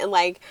down and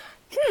like,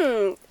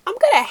 I'm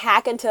going to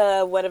hack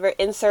into whatever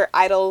insert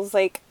idol's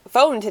like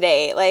phone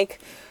today. Like,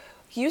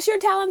 use your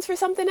talents for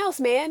something else,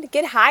 man.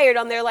 Get hired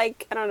on their,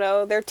 like, I don't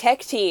know, their tech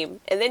team.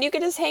 And then you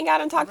can just hang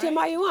out and talk to him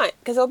all you want.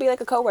 Because it'll be like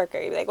a coworker.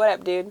 You'll be like, what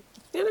up, dude?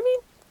 You know what I mean?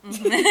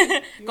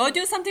 Go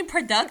do something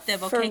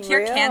productive, okay? For Cure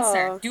real.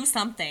 cancer. Do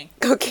something.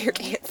 Go cure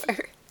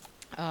cancer.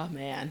 Oh,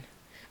 man.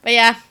 But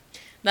yeah,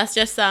 that's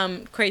just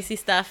some crazy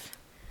stuff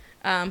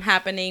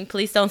happening.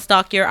 Please don't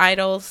stalk your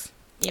idols,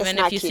 even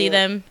if you see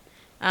them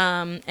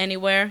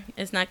anywhere.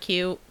 It's not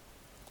cute.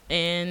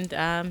 And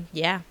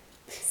yeah.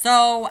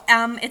 So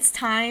it's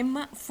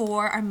time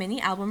for our mini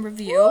album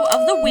review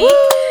of the week.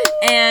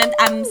 And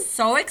I'm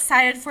so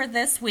excited for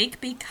this week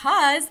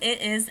because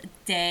it is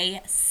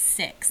day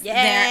 6.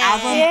 Yeah. Their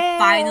album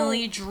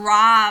finally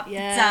dropped.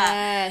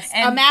 Yes.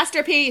 And a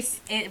masterpiece.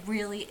 it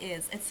really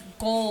is. It's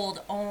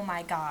gold. Oh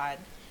my God.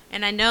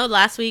 And I know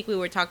last week we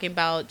were talking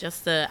about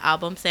just the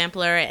album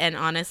sampler, and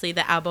honestly,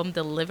 the album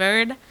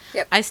delivered.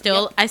 Yep. I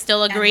still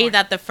agree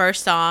that the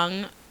first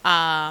song,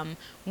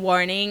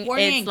 Warning,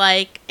 is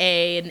like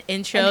an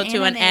intro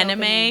to an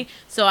anime. opening.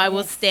 So I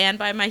will stand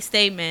by my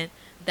statement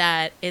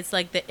that it's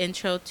like the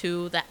intro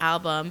to the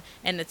album,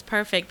 and it's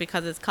perfect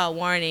because it's called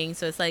Warning.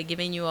 So it's like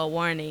giving you a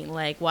warning,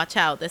 like, watch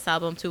out, this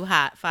album too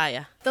hot,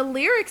 fire. The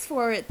lyrics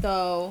for it,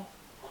 though,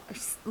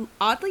 are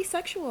oddly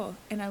sexual,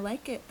 and I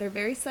like it. They're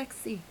very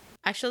sexy.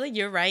 Actually,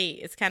 you're right.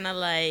 It's kind of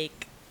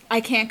like, I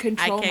can't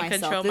control I can't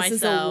myself. control This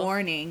is a myself.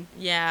 warning.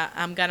 yeah,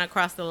 I'm gonna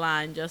cross the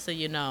line, just so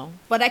you know.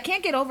 But I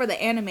can't get over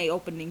the anime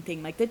opening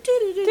thing, like the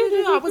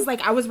do-do-do-do-do.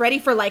 I was ready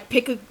for like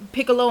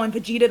Piccolo and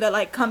Vegeta to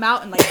like come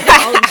out and like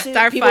all and shit.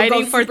 Start People go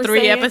fighting for Super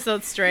 3 Saiyan.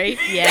 episodes straight.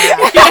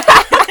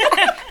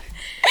 Yeah.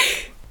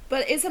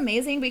 But it's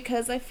amazing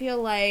because I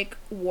feel like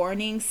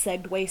Warning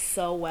segues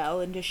so well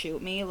into Shoot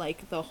Me,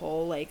 like the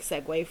whole like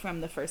segue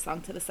from the first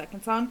song to the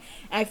second song.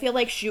 And I feel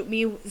like Shoot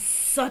Me was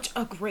such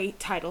a great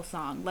title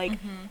song. Like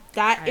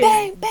that is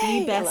Bang, the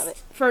bang. I love best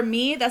it. for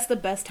me. That's the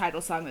best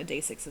title song that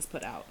Day 6 has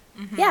put out.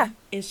 Yeah.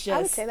 It's I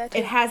would just say that too.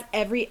 it has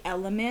every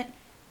element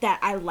that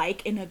I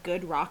like in a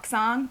good rock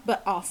song,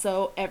 but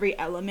also every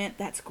element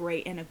that's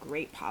great in a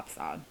great pop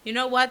song. You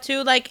know what,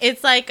 too? Like,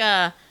 it's like,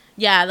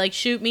 like,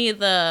 Shoot Me,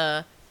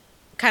 the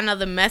kind of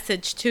the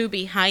message, too,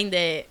 behind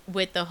it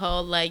with the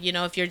whole, like, you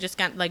know, if you're just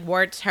kind of, like,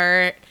 words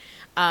hurt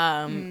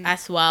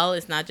as well.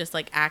 It's not just,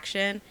 like,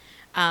 action.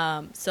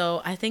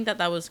 So I think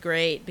that was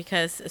great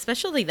because,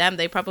 especially them,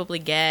 they probably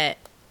get,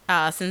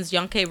 since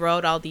Young K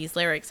wrote all these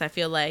lyrics, I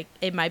feel like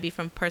it might be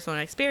from personal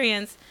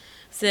experience,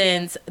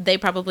 since they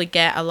probably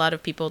get a lot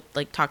of people,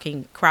 like,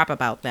 talking crap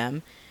about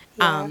them.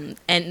 Yeah.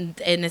 And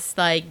it's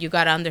like, you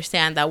gotta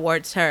understand that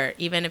words hurt,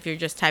 even if you're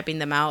just typing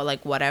them out,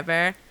 like,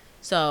 whatever.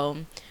 So,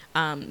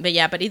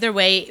 but either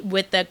way,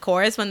 with the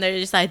chorus, when they're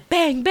just like,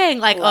 bang, bang,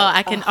 like,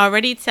 I can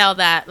already tell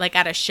that, like,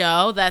 at a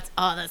show, that's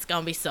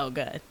gonna be so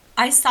good.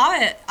 I saw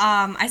it.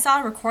 I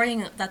saw a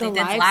recording that they The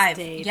did live live.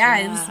 stage, Yeah,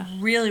 yeah. it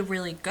was really,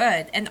 really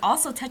good. And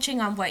also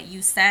touching on what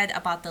you said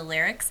about the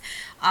lyrics,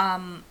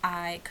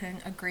 I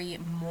couldn't agree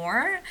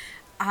more.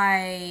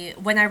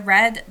 When I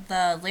read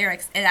the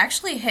lyrics, it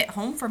actually hit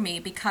home for me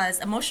because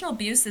emotional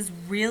abuse is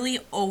really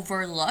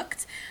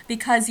overlooked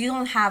because you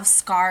don't have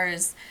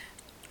scars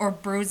or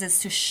bruises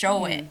to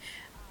show it.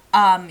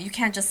 You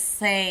can't just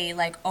say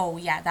like, oh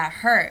yeah, that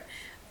hurt.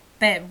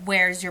 But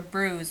where's your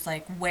bruise?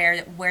 Like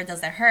where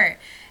does it hurt?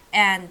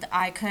 And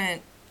I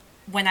couldn't,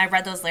 when I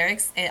read those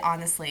lyrics, it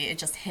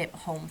just hit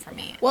home for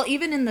me. Well,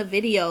 even in the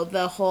video,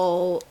 the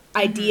whole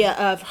idea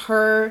of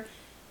her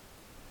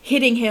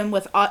hitting him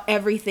with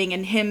everything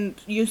and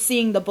you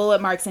seeing the bullet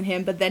marks in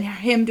him, but then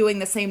him doing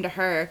the same to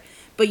her,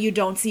 but you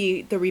don't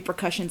see the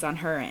repercussions on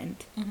her end.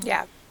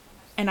 Yeah.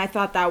 And I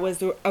thought that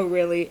was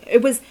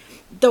it was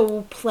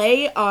the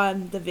play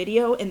on the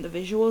video and the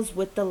visuals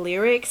with the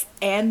lyrics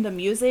and the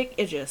music,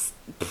 it just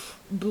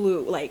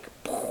blew, like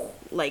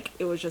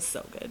it was just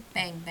so good.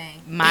 Bang,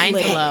 bang. Mind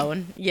Literally.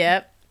 blown.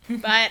 Yep.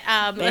 But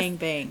Bang,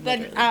 bang. But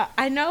literally.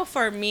 I know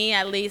for me,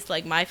 at least,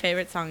 like, my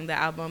favorite song on the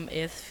album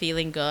is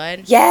 "Feeling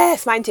Good."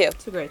 Yes, mine too.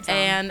 It's a great song.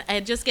 And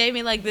it just gave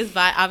me like this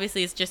vibe.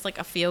 Obviously, it's just like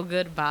a feel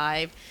good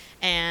vibe.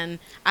 And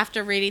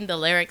after reading the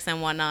lyrics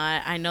and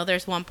whatnot, I know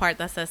there's one part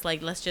that says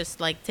like, let's just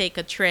like take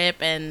a trip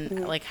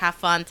and like have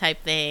fun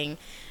type thing.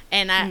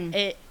 And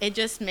it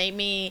just made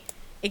me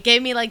it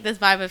gave me like this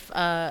vibe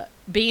of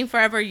being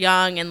forever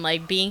young and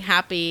like being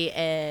happy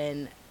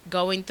and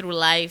going through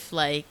life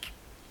like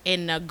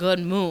in a good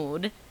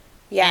mood.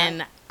 Yeah.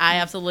 And I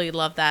absolutely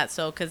love that.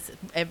 So, because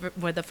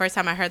when the first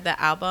time I heard the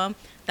album,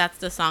 that's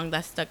the song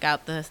that stuck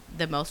out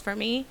the most for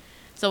me.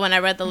 So when I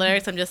read the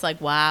lyrics, I'm just like,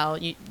 wow,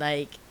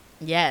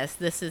 yes,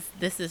 this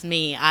is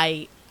me.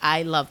 I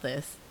love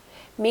this.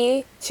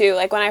 Me too.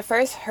 Like when I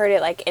first heard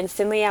it, like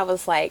instantly I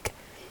was like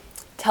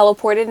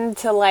teleported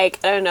into like,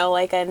 I don't know,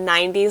 like a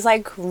 90s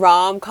like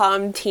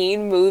rom-com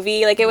teen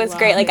movie. Like it was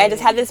great. Like I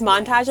just had this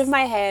montage of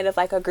my head of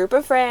like a group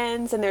of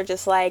friends, and they're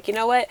just like, you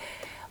know what?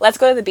 Let's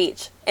go to the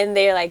beach. And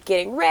they're like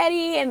getting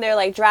ready, and they're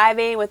like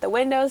driving with the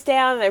windows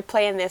down, and they're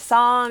playing this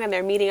song, and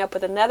they're meeting up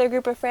with another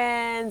group of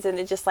friends, and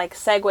it just like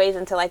segues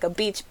into like a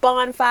beach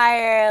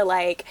bonfire,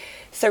 like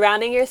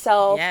surrounding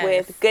yourself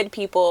with good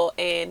people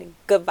and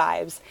good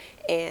vibes.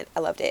 And I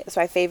loved it. It's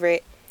my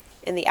favorite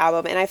in the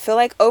album. And I feel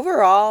like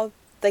overall,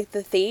 like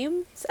the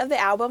themes of the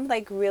album,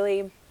 like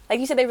really, like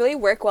you said, they really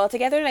work well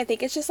together. And I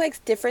think it's just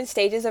like different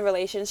stages of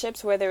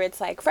relationships, whether it's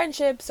like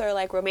friendships or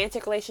like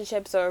romantic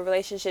relationships or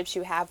relationships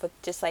you have with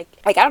just like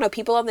I don't know,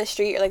 people on the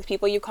street or like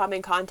people you come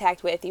in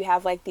contact with. You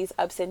have like these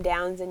ups and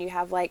downs, and you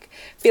have like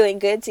feeling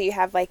good. So you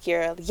have like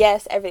your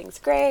yes, everything's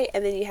great.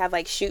 And then you have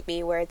like shoot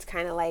me, where it's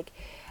kind of like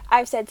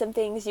I've said some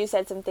things, you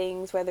said some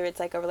things, whether it's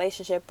like a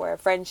relationship or a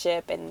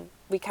friendship, and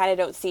we kind of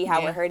don't see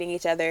how we're hurting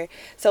each other.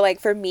 So like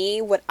for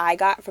me, what I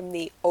got from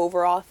the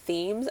overall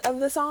themes of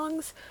the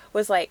songs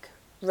was like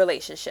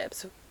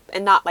relationships,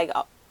 and not like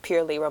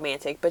purely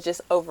romantic, but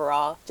just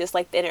overall, just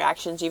like the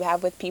interactions you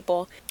have with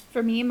people.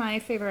 For me, my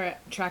favorite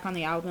track on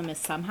the album is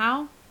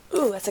Somehow.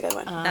 Ooh, that's a good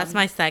one. That's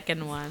my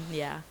second one.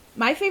 Yeah.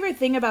 My favorite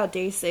thing about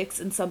Day 6,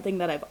 and something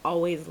that I've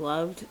always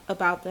loved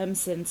about them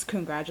since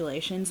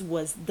Congratulations,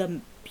 was the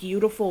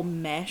beautiful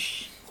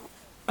mesh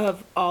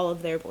of all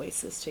of their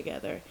voices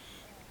together.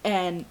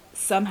 And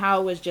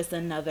Somehow was just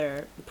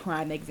another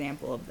prime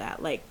example of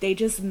that. Like, they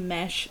just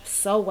mesh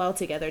so well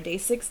together. Day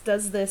 6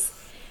 does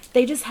this.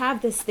 They just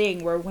have this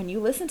thing where when you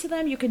listen to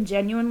them, you can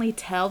genuinely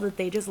tell that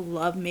they just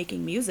love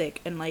making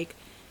music. And, like,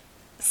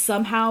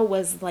 Somehow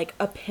was like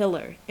a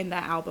pillar in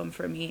that album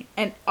for me.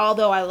 And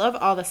although I love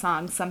all the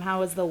songs, Somehow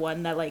was the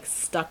one that like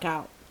stuck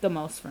out the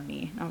most for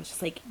me. I was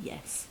just like,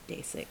 yes,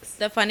 Day 6.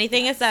 The funny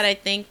thing is that I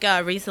think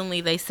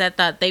recently they said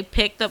that they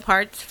picked the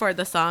parts for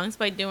the songs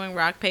by doing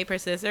rock, paper,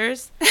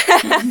 scissors.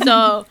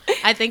 So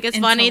I think it's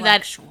funny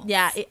that,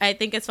 I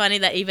think it's funny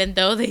that even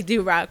though they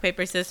do rock,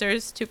 paper,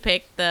 scissors to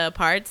pick the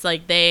parts,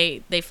 like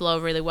they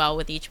flow really well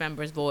with each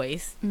member's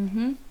voice.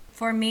 Mm-hmm.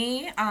 For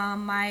me,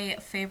 my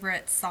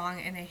favorite song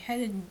and a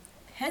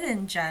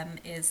hidden gem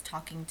is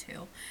Talking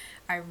To.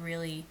 I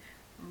really,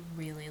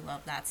 really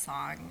love that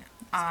song.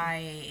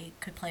 I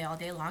could play all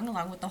day long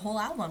along with the whole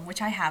album,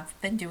 which I have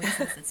been doing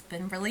since it's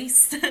been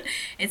released.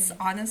 It's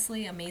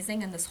honestly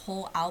amazing, and this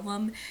whole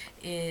album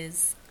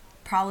is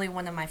probably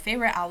one of my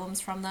favorite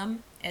albums from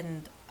them,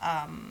 and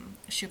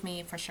Shoot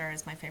Me for sure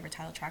is my favorite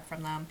title track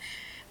from them.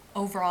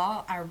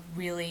 Overall, I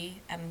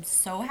really am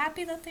so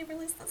happy that they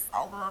released this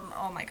album.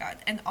 Oh my god.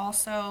 And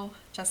also,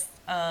 just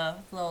a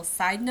little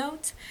side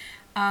note,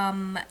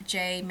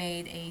 Jay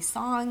made a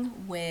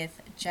song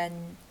with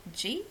Gen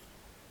G,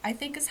 I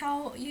think is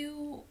how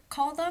you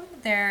call them.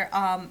 They're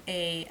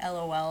a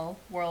LOL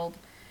World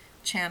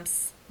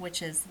Champs,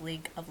 which is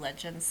League of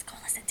Legends. Go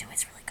listen to it,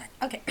 it's really good.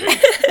 Okay.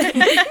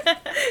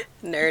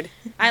 Nerd.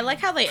 I like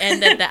how they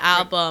ended the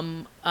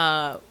album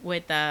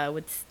with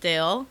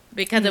Still,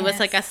 because it was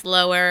like a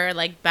slower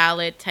like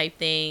ballad type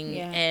thing.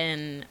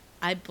 And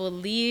I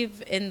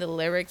believe in the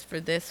lyrics for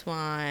this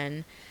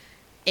one,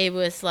 it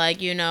was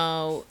like, you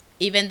know,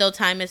 even though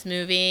time is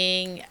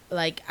moving,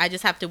 like I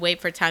just have to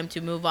wait for time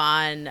to move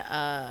on.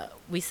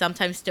 We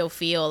sometimes still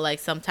feel like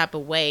some type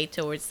of way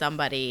towards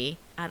somebody.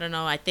 I don't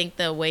know. I think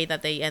the way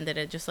that they ended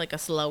it, just like a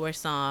slower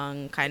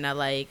song, kind of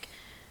like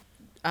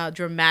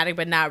dramatic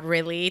but not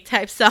really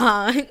type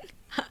song.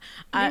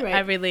 I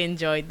really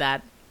enjoyed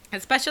that,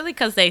 especially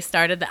because they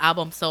started the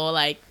album so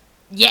like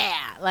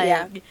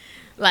exactly,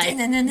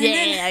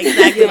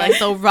 like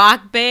so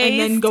rock based, and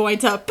then going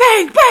to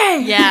bang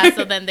bang.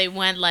 So then they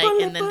went like,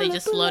 and then they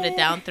just slowed it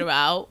down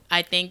throughout.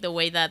 I think the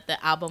way that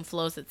the album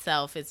flows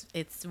itself it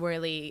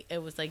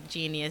was like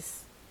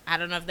genius. I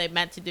don't know if they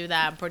meant to do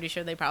that. I'm pretty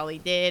sure they probably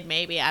did.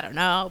 Maybe, I don't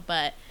know,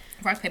 but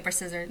rock paper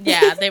scissors.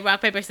 Yeah, they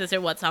rock paper scissors.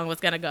 What song was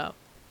gonna go?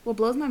 What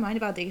blows my mind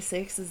about Day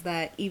 6 is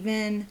that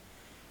even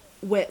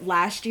with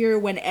last year,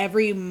 when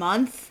every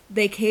month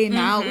they came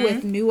out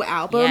with new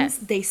albums,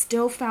 they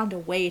still found a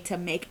way to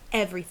make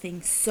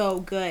everything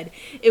so good.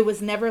 It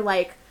was never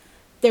like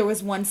there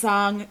was one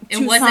song,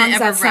 two songs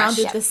that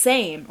sounded the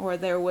same, or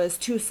there was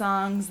two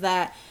songs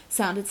that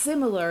sounded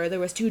similar, or there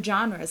was two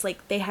genres.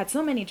 Like, they had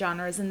so many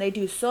genres, and they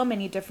do so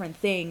many different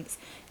things.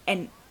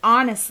 And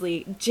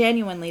honestly,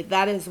 genuinely,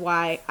 that is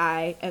why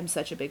I am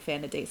such a big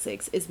fan of Day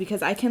 6, is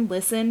because I can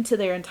listen to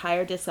their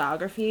entire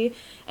discography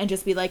and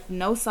just be like,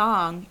 no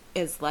song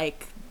is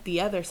like the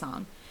other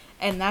song.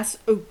 And that's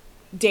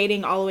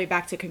dating all the way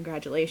back to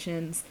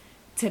Congratulations,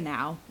 to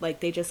now. Like,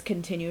 they just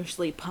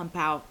continuously pump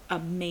out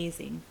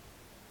amazing,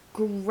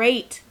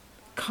 great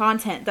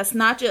content that's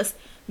not just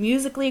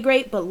musically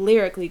great, but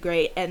lyrically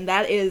great. And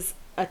that is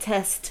a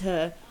test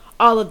to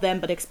all of them,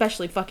 but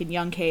especially fucking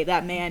Young K.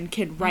 That man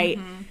can write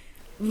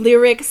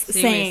lyrics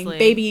saying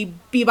baby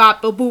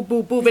bebop boop boop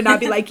boop boop, and I'd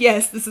be like,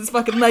 yes, this is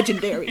fucking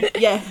legendary.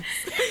 Yes.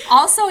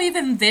 Also,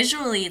 even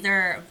visually,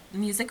 their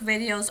music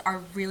videos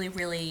are really,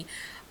 really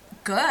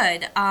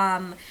good.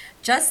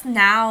 Just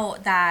now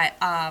that,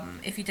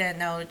 if you didn't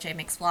know, Jay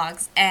makes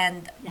vlogs,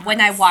 and when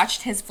I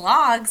watched his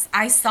vlogs,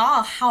 I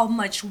saw how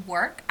much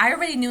work. I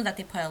already knew that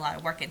they put a lot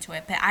of work into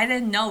it, but I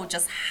didn't know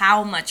just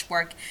how much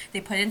work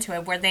they put into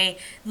it, where they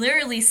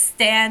literally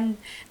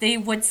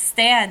would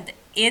stand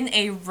in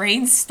a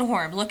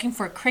rainstorm looking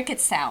for cricket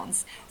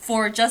sounds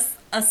for just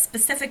a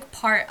specific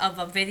part of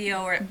a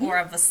video or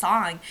of a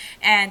song.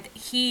 And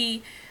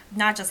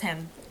not just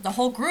him, the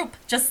whole group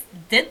just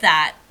did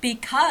that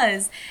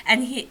because,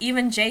 and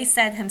even Jay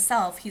said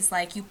himself, he's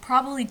like, you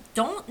probably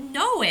don't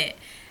know it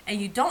and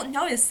you don't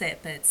notice it,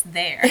 but it's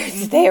there.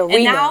 It's there.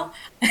 We know.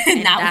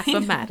 And that's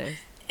what matters.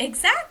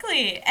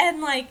 Exactly. And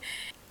like,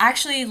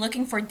 actually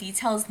looking for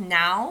details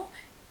now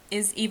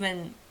is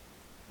even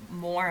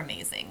more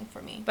amazing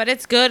for me. But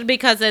it's good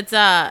because it's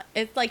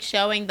like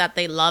showing that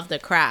they love the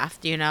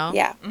craft, you know?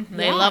 Yeah.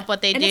 They love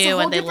what they do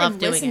and they love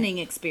doing listening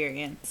it.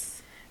 Experience.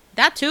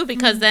 That too,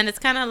 because then it's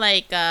kind of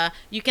like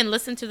you can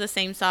listen to the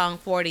same song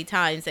 40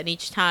 times, and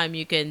each time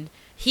you can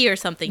hear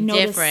something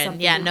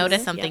different.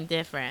 Notice something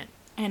different.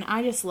 And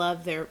I just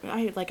love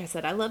like I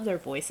said, I love their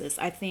voices.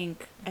 I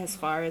think as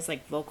far as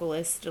like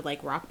vocalists or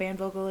like rock band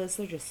vocalists,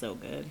 they're just so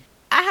good.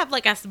 I have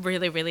like a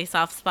really, really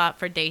soft spot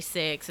for Day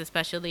 6,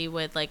 especially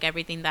with like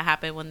everything that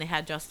happened when they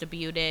had Just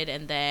Debuted,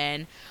 and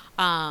then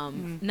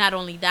not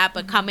only that,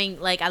 but coming,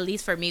 like, at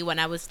least for me, when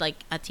I was like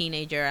a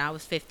teenager, I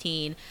was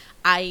 15,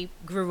 I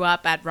grew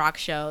up at rock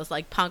shows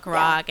like punk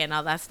rock and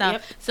all that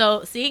stuff.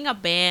 So seeing a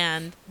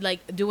band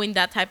like doing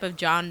that type of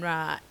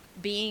genre,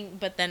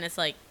 but then it's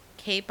like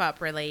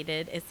K-pop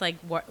related, it's like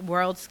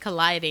worlds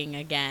colliding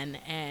again,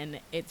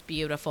 and it's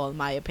beautiful in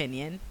my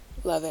opinion.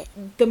 Love it.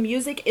 The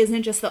music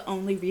isn't just the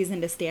only reason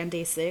to stand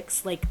Day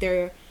 6. Like,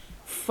 they're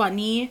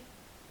funny,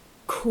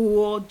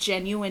 cool,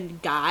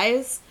 genuine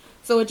guys.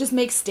 So it just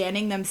makes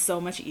standing them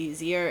so much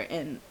easier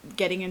and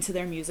getting into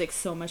their music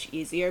so much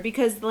easier.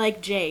 Because,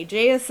 like, Jay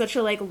is such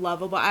a, like,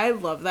 lovable... I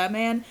love that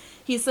man.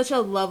 He's such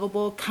a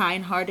lovable,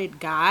 kind-hearted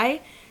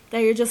guy that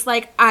you're just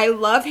like, I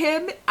love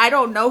him. I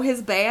don't know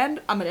his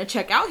band. I'm going to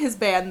check out his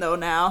band, though,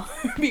 now.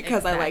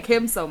 Because I like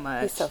him so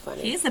much. He's so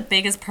funny. He's the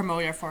biggest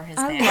promoter for his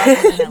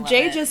band.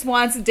 Jay just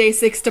wants Day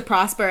 6 to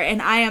prosper,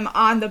 and I am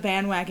on the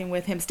bandwagon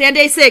with him. Stand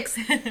Day 6!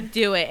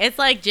 Do it. It's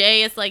like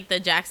Jay is like the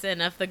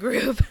Jackson of the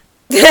group.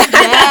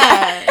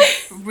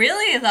 Yes.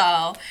 Really,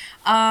 though.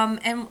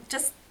 And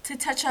just to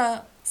touch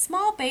a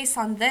small base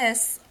on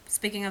this,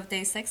 speaking of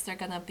Day 6, they're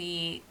gonna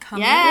be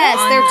coming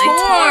on their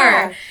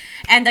tour.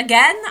 And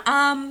again,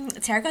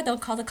 Terika, don't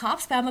call the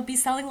cops, but I'm gonna be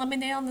selling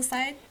lemonade on the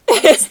side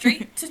of the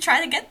street to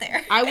try to get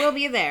there. I will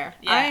be there.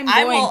 Yeah, I am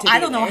going to be I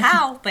don't know there.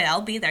 how, but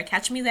I'll be there.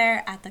 Catch me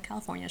there at the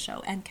California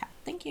show. And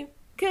thank you.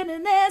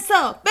 Couldn't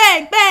so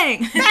bang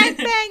bang Bang,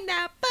 bang,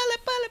 now, bullet.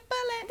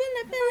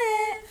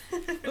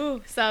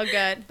 Ooh, so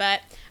good.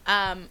 But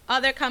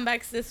other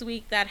comebacks this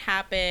week that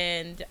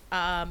happened,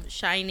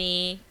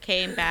 SHINee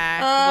came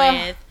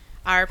back with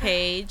Our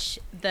Page,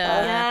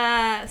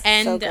 the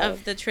end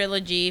of the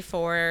trilogy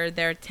for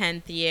their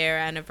 10th year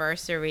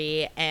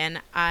anniversary,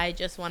 and I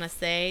just want to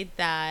say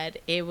that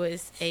it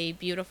was a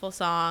beautiful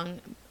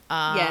song.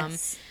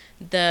 Yes.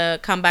 The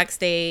comeback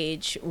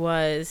stage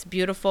was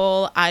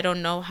beautiful. I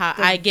don't know how.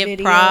 The I give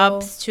video.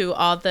 props to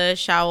all the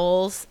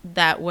Shaols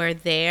that were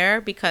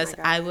there, because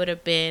I would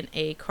have been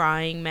a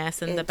crying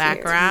mess in the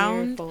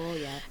background. Tearful,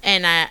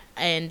 yeah.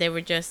 And they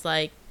were just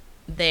like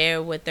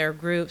there with their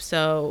group.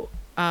 So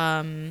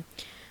I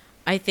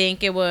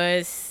think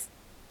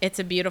it's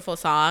a beautiful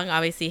song.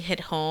 Obviously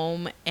hit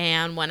home.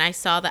 And when I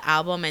saw the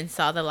album and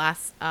saw the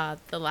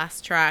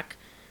last track,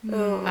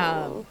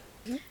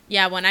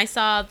 yeah, when I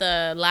saw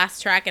the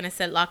last track and it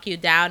said Lock You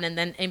Down, and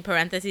then in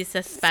parentheses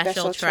says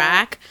special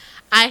track,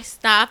 I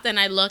stopped and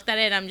I looked at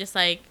it and I'm just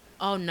like,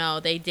 oh no,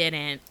 they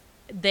didn't.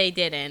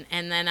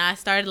 And then I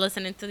started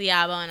listening to the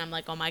album and I'm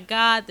like, oh my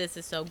God, this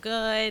is so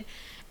good.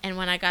 And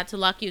when I got to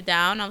Lock You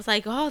Down, I was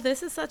like, oh,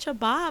 this is such a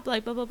bop,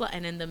 like blah, blah, blah.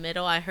 And in the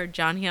middle, I heard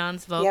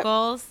Jonghyun's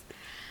vocals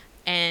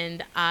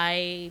and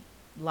I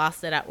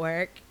lost it at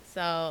work.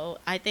 So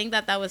I think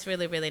that was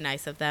really, really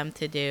nice of them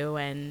to do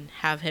and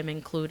have him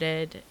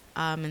included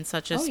in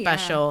such a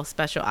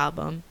special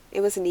album. It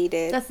was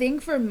needed. The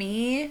thing for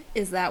me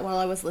is that while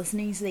I was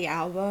listening to the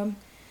album,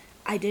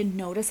 I didn't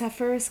notice at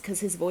first because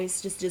his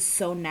voice just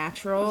so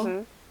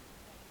natural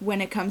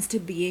when it comes to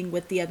being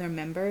with the other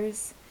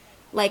members.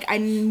 Like, I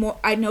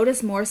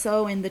noticed more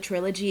so in the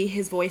trilogy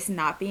his voice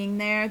not being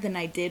there than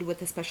I did with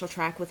the special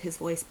track with his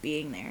voice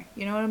being there.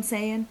 You know what I'm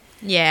saying?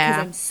 Yeah.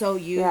 Because I'm so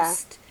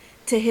used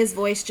to his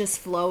voice just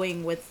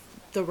flowing with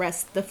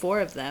the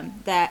four of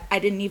them, that I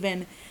didn't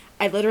even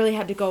I literally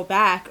had to go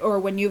back, or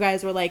when you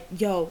guys were like,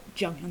 yo,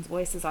 Junghyun's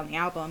voice is on the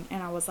album,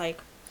 and I was like,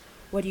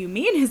 what do you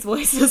mean his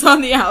voice is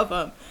on the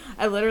album?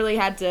 I literally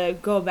had to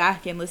go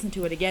back and listen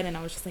to it again, and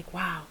I was just like,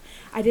 wow,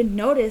 I didn't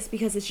notice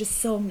because it's just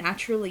so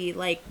naturally,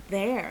 like,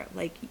 there.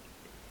 Like,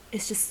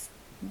 it's just,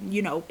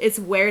 you know, it's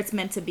where it's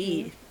meant to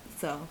be.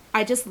 So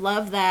I just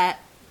love that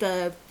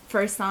the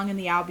first song in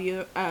the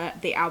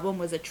album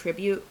was a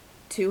tribute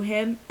to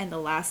him, and the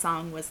last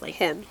song was like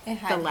him.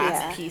 The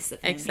last piece of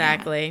him.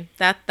 Exactly.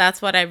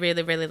 That's what I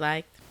really, really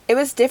liked. It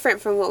was different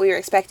from what we were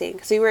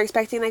expecting. So we were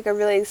expecting like a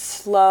really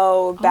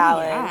slow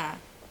ballad. Yeah.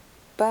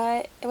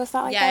 But it was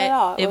not like that at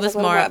all. It was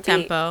like more upbeat.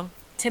 up-tempo.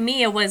 To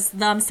me, it was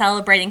them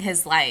celebrating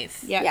his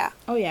life. Yeah. Yeah.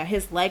 Oh yeah,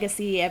 his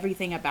legacy,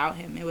 everything about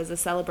him. It was a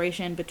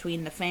celebration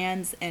between the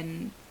fans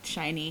and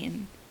SHINee.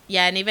 And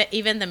Yeah, and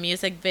even the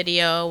music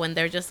video when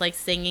they're just like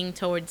singing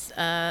towards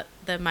the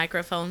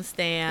microphone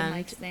stand. the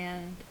mic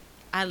stand.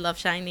 I love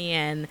SHINee,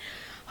 and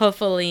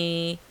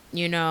hopefully,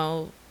 you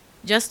know,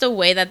 just the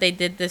way that they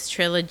did this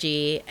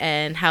trilogy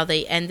and how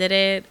they ended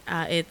it,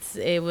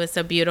 it was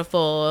a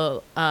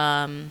beautiful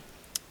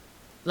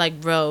like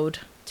road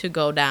to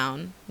go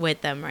down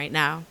with them right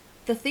now.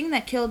 The thing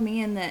that killed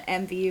me in the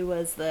MV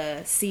was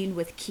the scene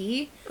with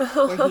Key,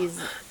 where he's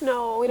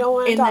No, we don't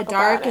want to in talk the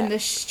dark about it. and the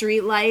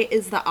street light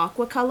is the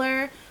aqua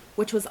color,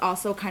 which was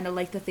also kind of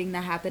like the thing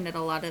that happened at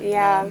a lot of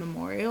Yeah. the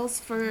memorials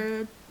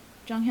for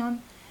Junghyun.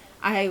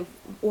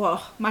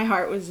 My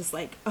heart was just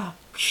like, oh,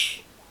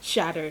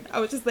 shattered. I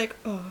was just like,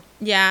 oh.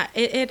 Yeah,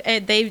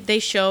 they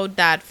showed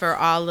that for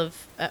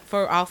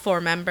all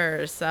four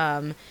members.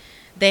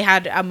 They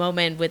had a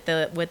moment with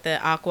the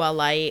aqua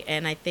light,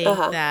 and I think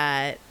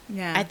that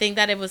Yeah. I think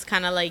that it was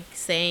kind of like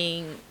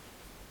saying,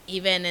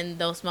 even in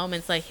those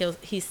moments, like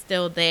he's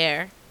still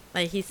there,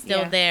 like he's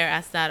still there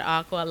as that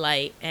aqua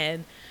light,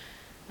 and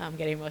I'm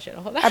getting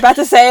emotional. Hold on. I'm about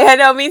to say, I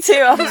know, me too.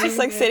 I was just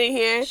like sitting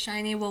here.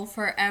 SHINee will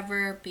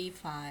forever be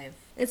 5.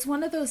 It's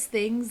one of those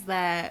things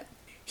that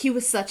he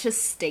was such a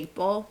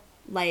staple.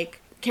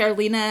 Like,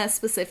 Carolina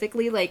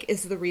specifically, like,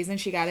 is the reason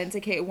she got into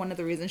one of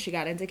the reasons she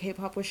got into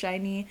K-pop was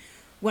SHINee.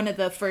 One of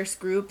the first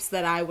groups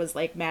that I was,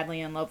 like,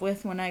 madly in love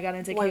with when I got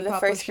into One K-pop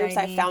of the first groups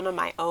I found on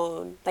my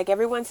own. Like,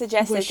 everyone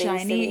suggested was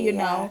things to SHINee, me, you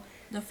know.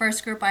 The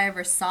first group I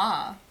ever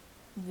saw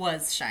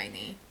was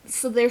SHINee.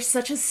 So they're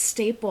such a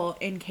staple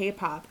in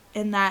K-pop,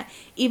 in that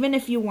even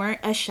if you weren't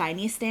a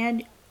SHINee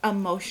stan,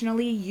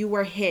 emotionally you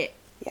were hit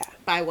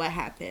by what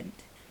happened,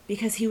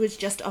 because he was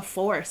just a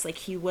force.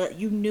 Like, you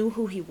knew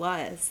who he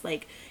was.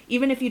 Like,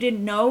 even if you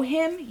didn't know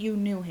him, you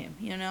knew him,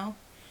 you know.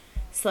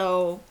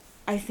 So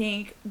I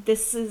think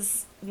this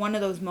is one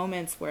of those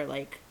moments where,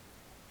 like,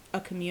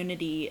 a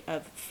community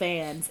of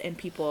fans and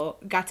people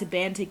got to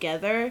band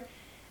together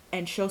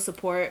and show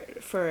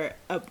support for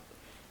a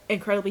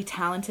incredibly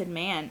talented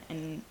man.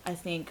 And I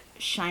think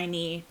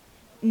SHINee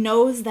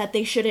knows that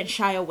they shouldn't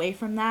shy away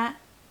from that,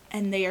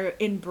 and they are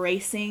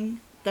embracing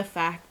the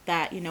fact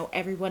that, you know,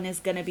 everyone is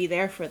going to be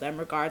there for them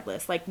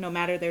regardless. Like, no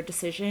matter their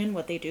decision,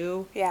 what they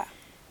do,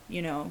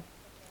 you know,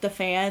 the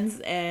fans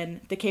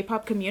and the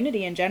K-pop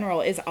community in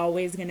general is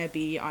always going to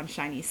be on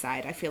SHINee's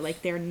side. I feel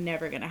like they're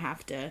never going to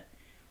have to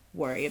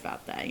worry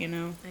about that, you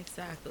know?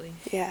 Exactly.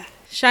 Yeah.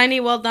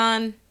 SHINee, well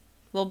done.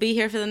 We'll be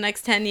here for the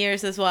next 10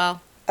 years as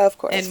well. Of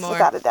course. And more.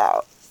 Without a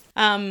doubt.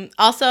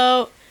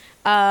 Also,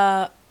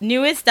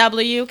 Newest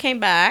W came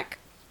back.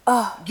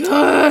 Oh,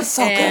 Yes!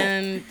 so good.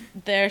 And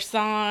their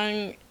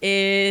song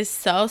is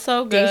so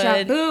good.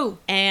 Deja vu.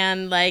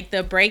 And like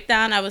the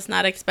breakdown, I was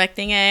not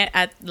expecting it.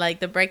 At like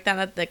the breakdown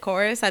at the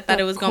chorus, I thought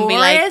The it was gonna be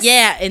like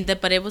chorus?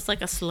 but it was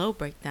like a slow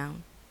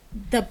breakdown.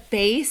 The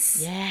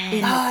bass Yeah.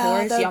 in the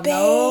chorus, the y'all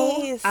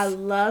know. bass. I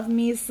love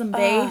me some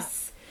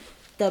bass.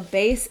 The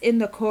bass in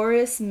the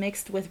chorus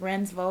mixed with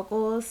Ren's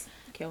vocals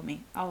kill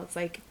me. I was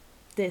like,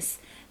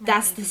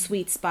 that's the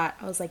sweet spot.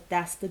 I was like,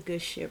 that's the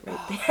good shit right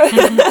there.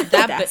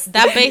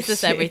 That bass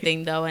is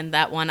everything though, and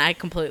that one I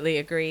completely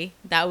agree.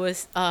 That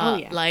was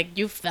like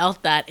you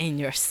felt that in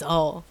your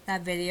soul.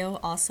 That video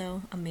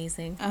also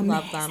amazing. I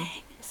love them.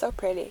 So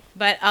pretty.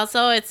 But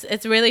also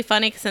it's really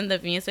funny because in the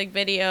music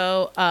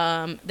video,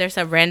 there's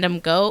a random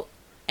goat,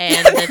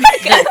 and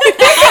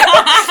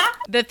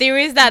the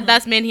theory is that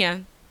that's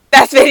Minhyun.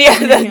 Best video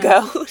of the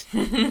goat.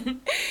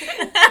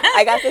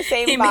 I got the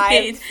same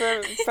vibes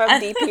from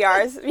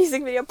DPR's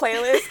music video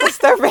playlist. It's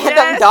the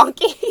random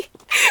donkey.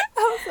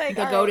 I was like,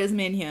 The goat is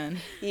Minhyun.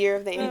 Year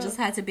of the It Angel. just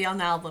had to be on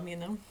the album, you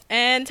know.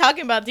 And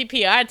talking about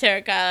DPR,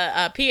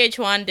 Terika,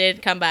 PH1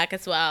 did come back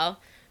as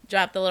well.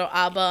 Dropped a little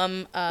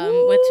album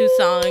with 2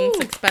 songs,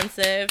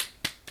 Expensive.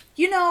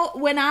 You know,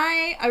 when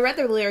I read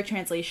the lyric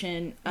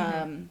translation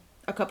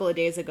a couple of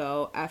days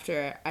ago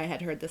after I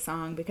had heard the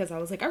song, because I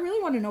was like, I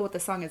really want to know what the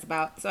song is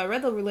about. So I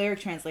read the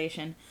lyric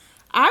translation.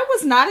 I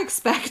was not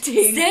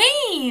expecting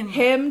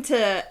him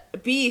to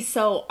be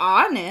so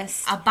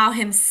honest about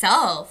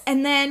himself.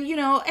 And then, you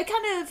know, it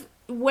kind of,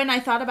 when I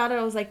thought about it,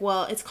 I was like,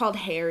 well, it's called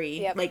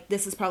Harry. Yep. Like,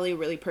 this is probably a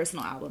really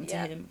personal album to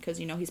him, because,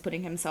 you know, he's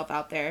putting himself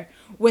out there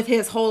with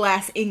his whole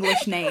ass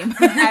English name.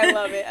 I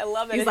love it. I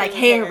love it. He's like,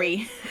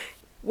 Harry.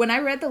 when I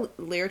read the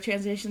lyric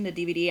translation to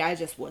DVD, I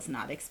just was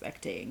not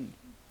expecting.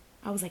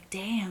 I was like,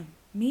 damn,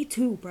 me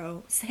too,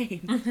 bro.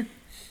 Same.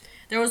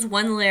 There was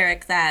one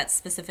lyric that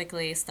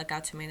specifically stuck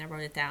out to me, and I wrote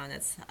it down.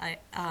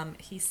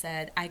 He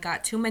said, "I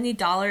got too many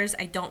dollars.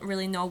 I don't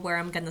really know where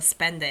I'm gonna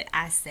spend it."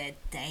 I said,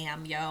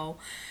 "Damn, yo."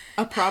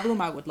 A problem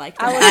I would like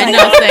to I have. I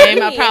know,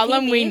 same. A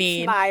problem we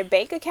need. My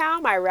bank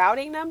account, my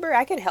routing number,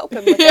 I can help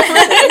him with that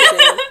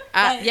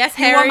situation. Yes,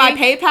 You Harry. want my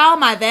PayPal,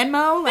 my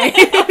Venmo? Like,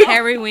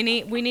 Harry, we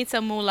need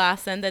some moolah.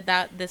 Send it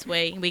out this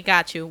way. We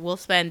got you. We'll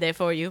spend it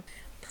for you.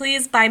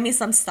 Please buy me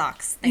some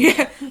stocks. Thank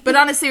you. but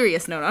on a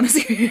serious note,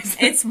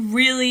 It's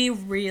really,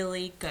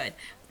 really good.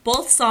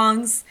 Both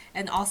songs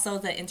and also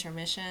the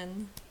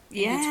intermission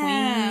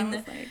in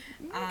between.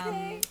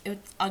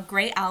 It's a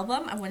great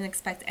album. I wouldn't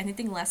expect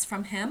anything less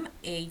from him.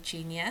 A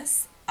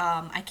genius.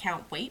 I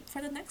can't wait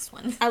for the next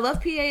one. I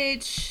love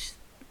PH,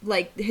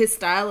 like, his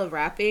style of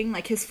rapping.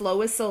 Like, his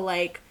flow is so,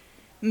 like,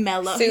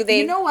 mellow. Soothing.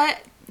 You know what?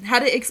 How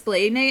to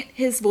explain it?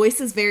 His voice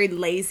is very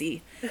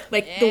lazy.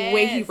 Like, the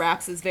way he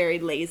raps is very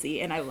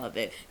lazy, and I love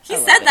it. He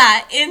said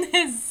that in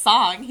his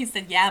song. He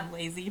said, "Yeah, I'm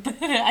lazy," but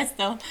I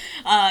still.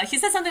 He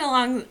said something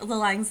along the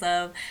lines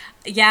of,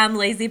 "Yeah, I'm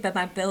lazy, but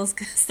my bills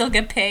still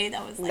get paid."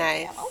 I was like,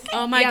 Nice. "Damn, okay."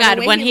 Oh my Yeah, God!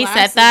 the way When he he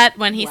laughs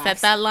said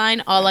is- that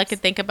line, all I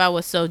could think about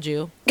was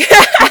soju.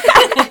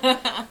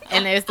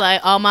 And it's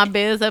like all my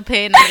bills are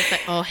paid, and I was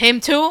like, oh, him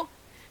too.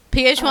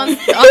 PH1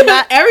 on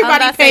that. Everybody on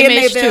that paying same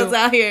their age bills too.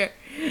 out here.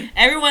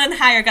 Everyone in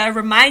Higher gotta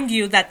remind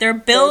you that their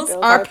bills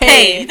bills are are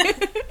paid.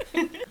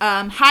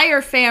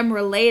 Higher fam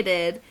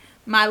related,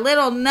 my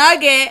little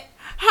nugget,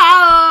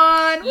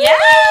 Han.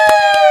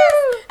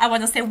 Yes! I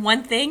want to say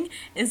one thing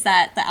is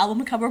that the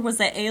album cover was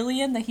an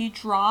alien that he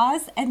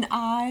draws, and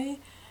I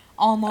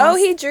almost Oh,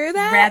 he drew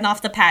that? ran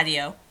off the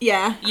patio.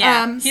 Yeah.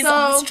 Yeah, he So,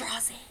 almost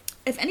draws it.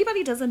 if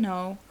anybody doesn't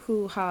know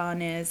who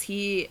Han is,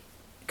 he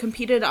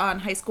competed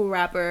on High School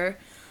Rapper.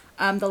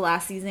 The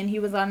last season, he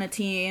was on a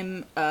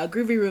team,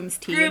 Groovy Room's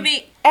team.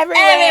 Groovy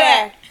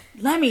Everywhere.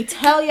 Let me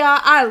tell y'all,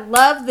 I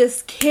love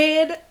this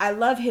kid. I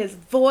love his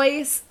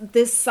voice.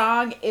 This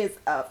song is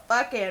a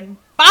fucking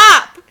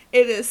bop.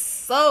 It is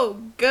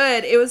so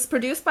good. It was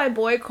produced by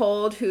Boy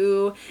Cold,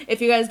 who,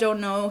 if you guys don't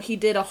know, he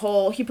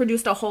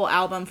produced a whole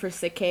album for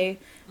Sick K.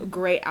 A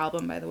great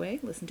album, by the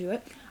way. Listen to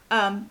it.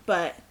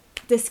 But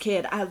this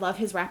kid, I love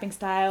his rapping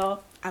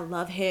style. I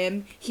love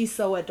him. He's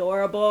so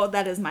adorable.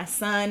 That is my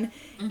son.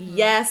 Mm-hmm.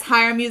 Yes,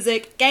 Higher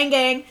Music. Gang,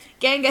 gang.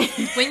 Gang, gang.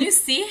 When you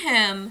see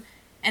him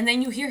and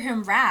then you hear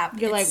him rap,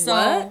 You're like, so,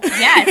 what?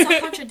 Yeah, it's so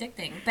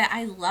contradicting, but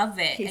I love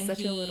it. He's and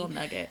such a little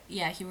nugget.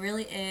 Yeah, he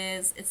really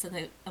is. It's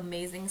an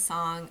amazing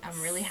song.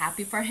 I'm really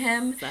happy for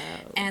him,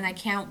 and I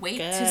can't wait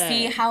to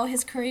see how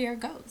his career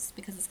goes,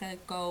 because it's going to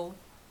go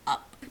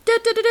up.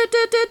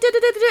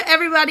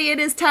 Everybody, it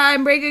is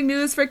time. Breaking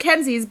news for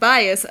Kenzie's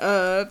bias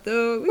of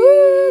the week.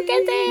 Woo,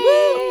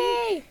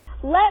 Kenzie!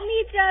 Let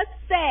me just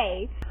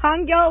say,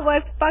 Hangyo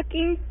was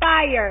fucking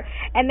fire.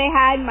 And they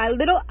had my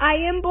little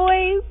IM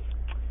boys,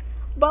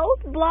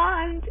 both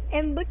blonde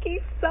and looking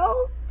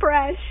so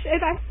fresh.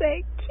 And I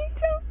say,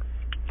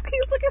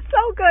 he's looking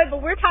so good.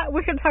 But we're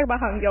going to talk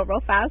about Hangyo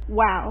real fast.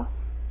 Wow.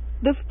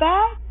 The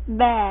fact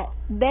that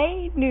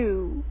they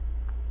knew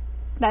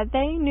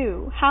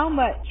how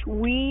much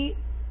we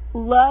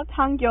loved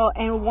Hangyo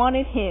and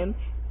wanted him.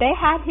 They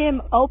had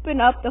him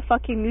open up the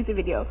fucking music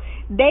video.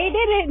 They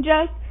didn't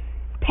just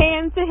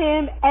pan to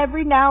him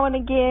every now and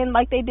again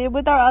like they did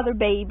with our other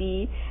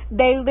baby.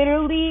 They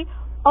literally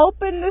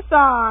opened the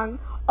song,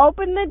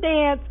 opened the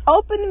dance,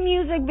 opened the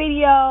music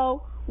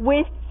video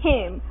with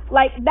him.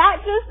 Like,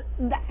 that's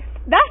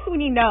when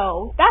you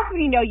know. That's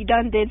when you know you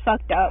done did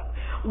fucked up.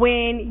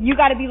 When you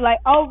gotta be like,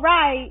 all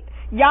right,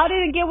 y'all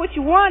didn't get what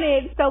you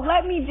wanted, so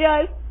let me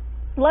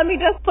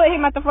just put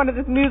him at the front of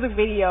this music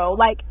video.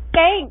 Like,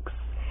 thanks.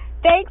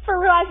 Thanks for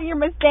realizing your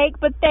mistake,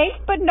 but thanks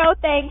but no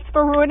thanks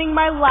for ruining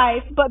my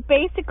life. But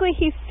basically,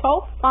 he's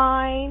so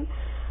fine.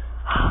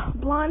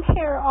 Blonde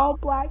hair, all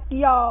black,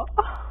 y'all.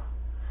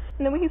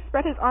 And then when he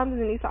spread his arms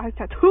and then he saw his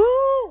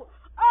tattoo.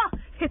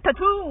 His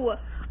tattoo.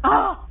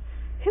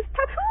 His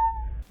tattoo.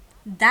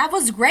 That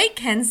was great,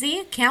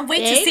 Kenzie. Can't wait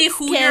to see Thanks,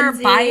 who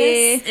Kenzie. your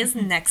bias is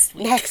next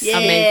week. Yeah.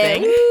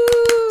 Amazing. Woo.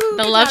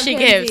 The Good love job, she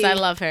Kenzie. gives. I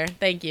love her.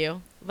 Thank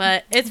you.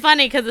 But it's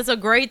funny because it's a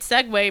great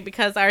segue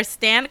because our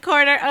stand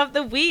corner of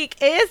the week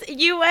is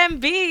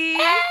UMB.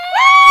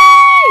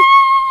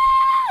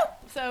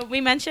 So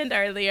we mentioned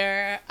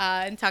earlier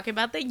in talking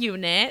about the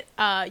unit,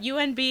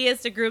 UNB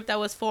is the group that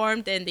was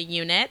formed in the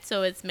unit.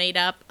 So it's made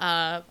up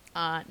of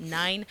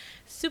 9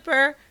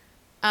 super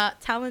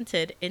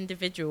talented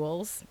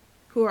individuals.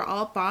 Who are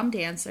all bomb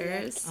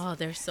dancers. Oh,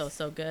 they're so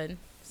good.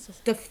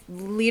 The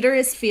leader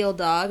is Field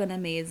Dog, an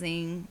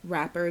amazing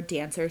rapper,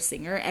 dancer,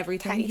 singer,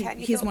 everything. Tiny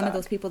He's Field one of Dog.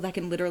 those people that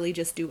can literally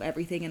just do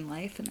everything in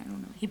life, and I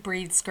don't know. He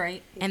breathes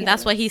great. And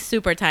that's why he's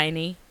super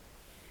tiny.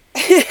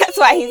 That's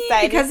why he's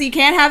cited. Because he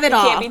can't have it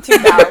all. Can't be too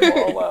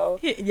powerful. Whoa.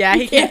 Yeah,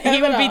 he can't.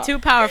 He would be too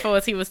powerful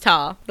as he was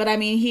tall. But I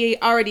mean, he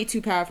already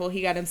too powerful.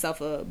 He got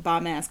himself a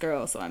bomb ass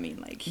girl. So I mean,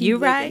 like, you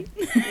right.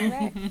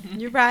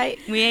 You're right.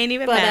 We ain't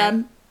even.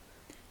 But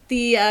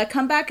the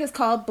comeback is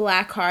called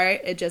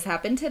Blackheart. It just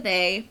happened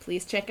today.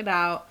 Please check it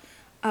out.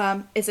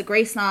 It's a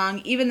great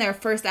song. Even their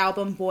first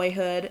album,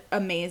 Boyhood,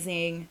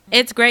 amazing.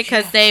 It's great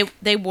because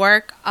they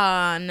work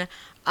on.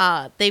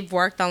 They've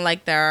worked on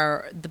like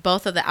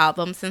both of the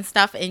albums and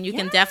stuff, and you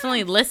can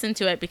definitely listen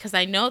to it because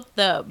I know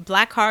the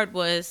Blackheart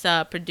was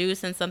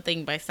produced in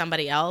something by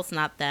somebody else,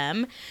 not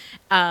them.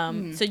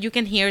 So you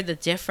can hear the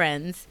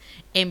difference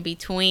in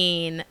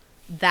between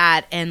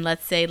that and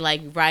let's say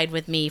like Ride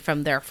With Me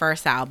from their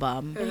first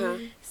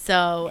album.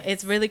 So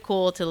it's really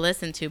cool to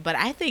listen to, but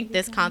I think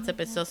this concept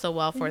is so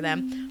well for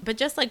them. But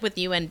just like with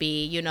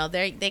UNB, you know,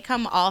 they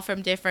come all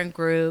from different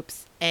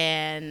groups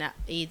and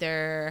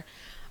either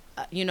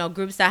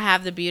groups that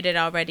have debuted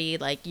already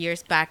like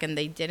years back and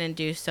they didn't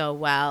do so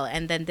well,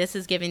 and then this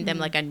is giving them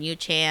like a new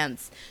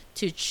chance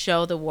to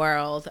show the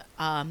world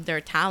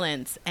their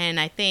talents. And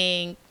I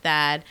think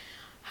that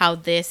how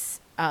this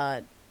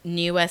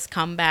newest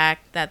comeback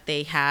that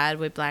they had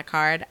with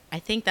Blackheart, I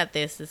think that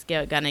this is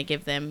gonna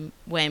give them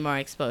way more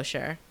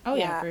exposure. Oh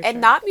yeah, for sure. And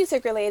not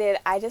music related,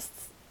 I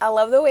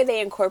love the way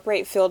they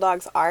incorporate Phil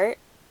Dog's art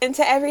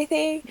into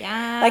everything.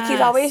 Yeah. Like he's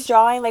always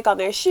drawing like on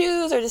their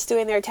shoes or just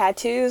doing their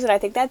tattoos, and I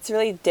think that's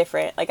really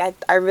different. Like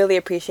I really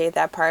appreciate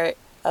that part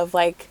of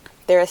like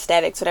their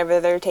aesthetics whenever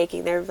they're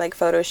taking their like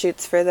photo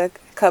shoots for the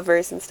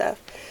covers and stuff.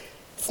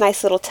 It's a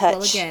nice little touch.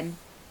 Well, again,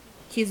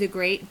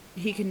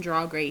 he can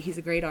draw great. He's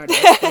a great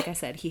artist. Like I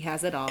said, he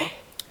has it all.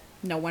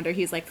 No wonder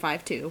he's like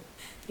 5'2".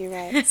 You're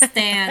right.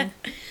 Stan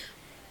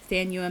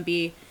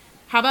UNB.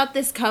 How about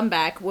this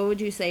comeback? What would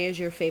you say is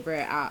your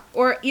favorite,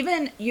 or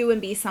even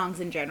UNB songs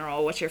in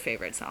general? What's your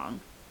favorite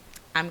song?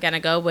 I'm gonna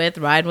go with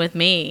Ride With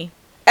Me.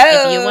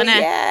 Oh,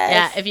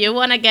 if you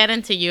wanna get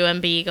into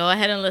UNB, go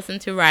ahead and listen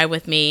to Ride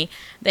With Me.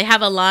 They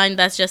have a line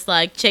that's just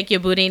like "Shake your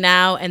booty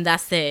now," and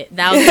that's it.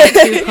 That'll get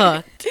you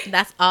hooked.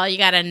 That's all you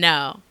gotta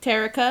know.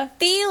 Terica?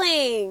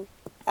 Feeling.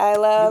 I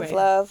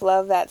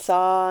love that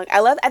song.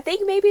 I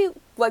think maybe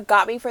what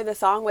got me for the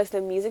song was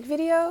the music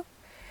video.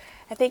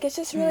 I think it's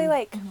just really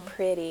like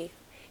pretty.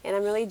 And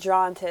I'm really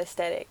drawn to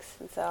aesthetics.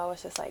 And so I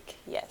was just like,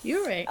 yes.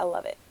 You're right. I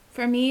love it.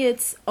 For me,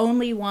 it's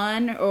Only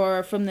One,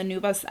 or from the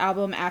Nubus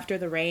album, After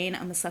the Rain.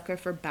 I'm a sucker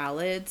for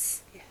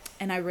ballads. Yes.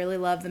 And I really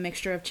love the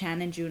mixture of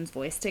Chan and June's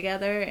voice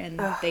together.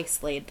 And they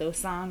slayed those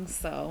songs.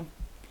 So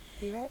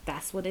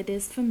that's what it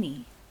is for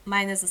me.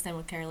 Mine is the same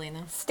with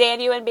Carolina. Stan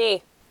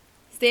UNB.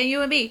 Stan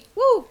UNB.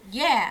 Woo!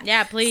 Yeah.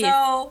 Yeah, please.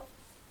 So,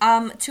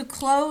 to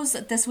close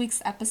this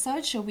week's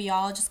episode, should we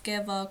all just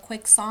give a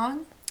quick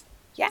song?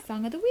 Yeah.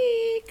 Song of the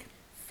week.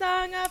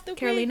 Song of the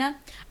Carolina?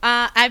 week.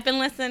 I've been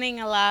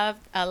listening a lot.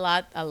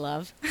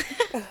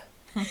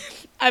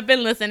 I've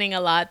been listening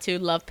a lot to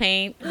Love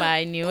Paint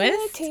by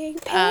Newest.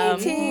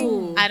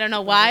 Painting. I don't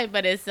know why,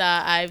 but it's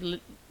I've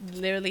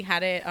literally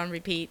had it on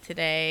repeat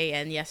today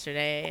and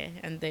yesterday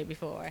and the day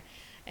before.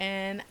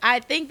 And I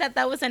think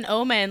that was an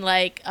omen,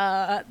 like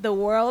the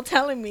world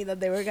telling me that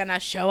they were gonna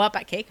show up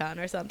at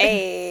KCON or something.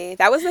 Hey,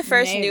 that was the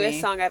first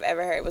Newest song I've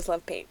ever heard. Was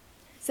Love Paint.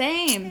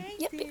 Same.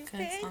 Yep.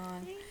 Good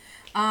song.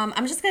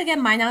 I'm just gonna get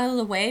mine out of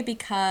the way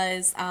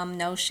because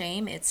no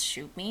shame, it's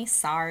Shoot Me.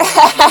 Sorry.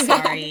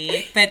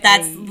 But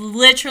that's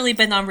literally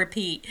been on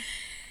repeat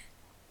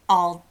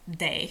all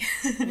day.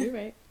 You're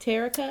right.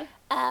 Terica?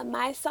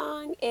 My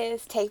song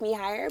is Take Me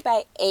Higher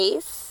by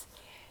Ace.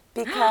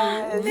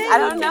 Because I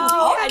don't know,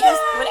 I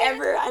just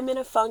whenever I'm in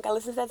a funk, I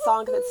listen to that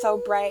song because it's so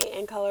bright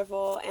and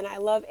colorful, and I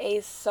love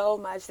Ace so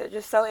much. They're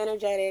just so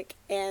energetic,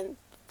 and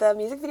the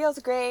music video is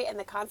great, and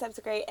the concept's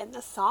great, and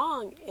the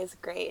song is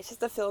great. It's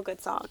just a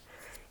feel-good song,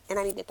 and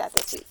I needed that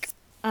this week.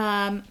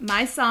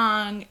 My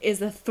song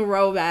is a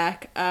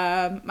throwback.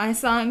 My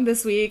song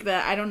this week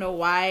that I don't know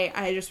why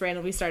I just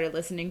randomly started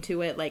listening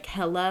to it like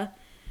hella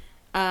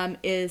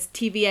is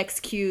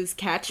TVXQ's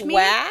Catch Me.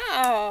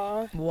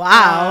 Wow.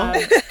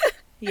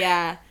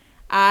 Yeah.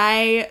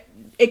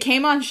 It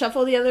came on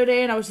shuffle the other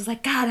day and I was just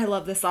like, God, I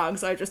love this song.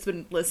 So I've just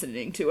been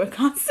listening to it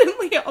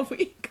constantly all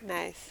week.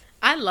 Nice.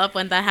 I love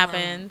when that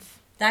happens.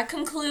 That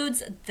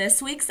concludes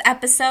this week's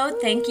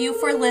episode. Thank you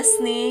for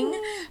listening.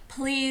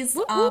 Please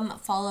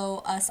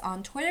follow us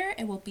on Twitter.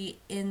 It will be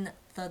in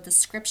the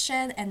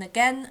description. And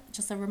again,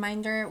 just a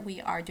reminder,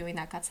 we are doing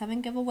that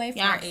GOT7 giveaway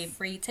for a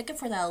free ticket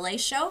for the LA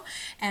show.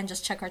 And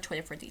just check our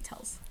Twitter for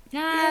details.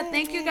 Yeah,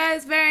 thank you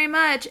guys very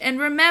much. And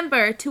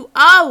remember to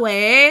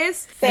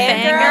always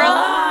fangirl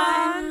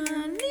on.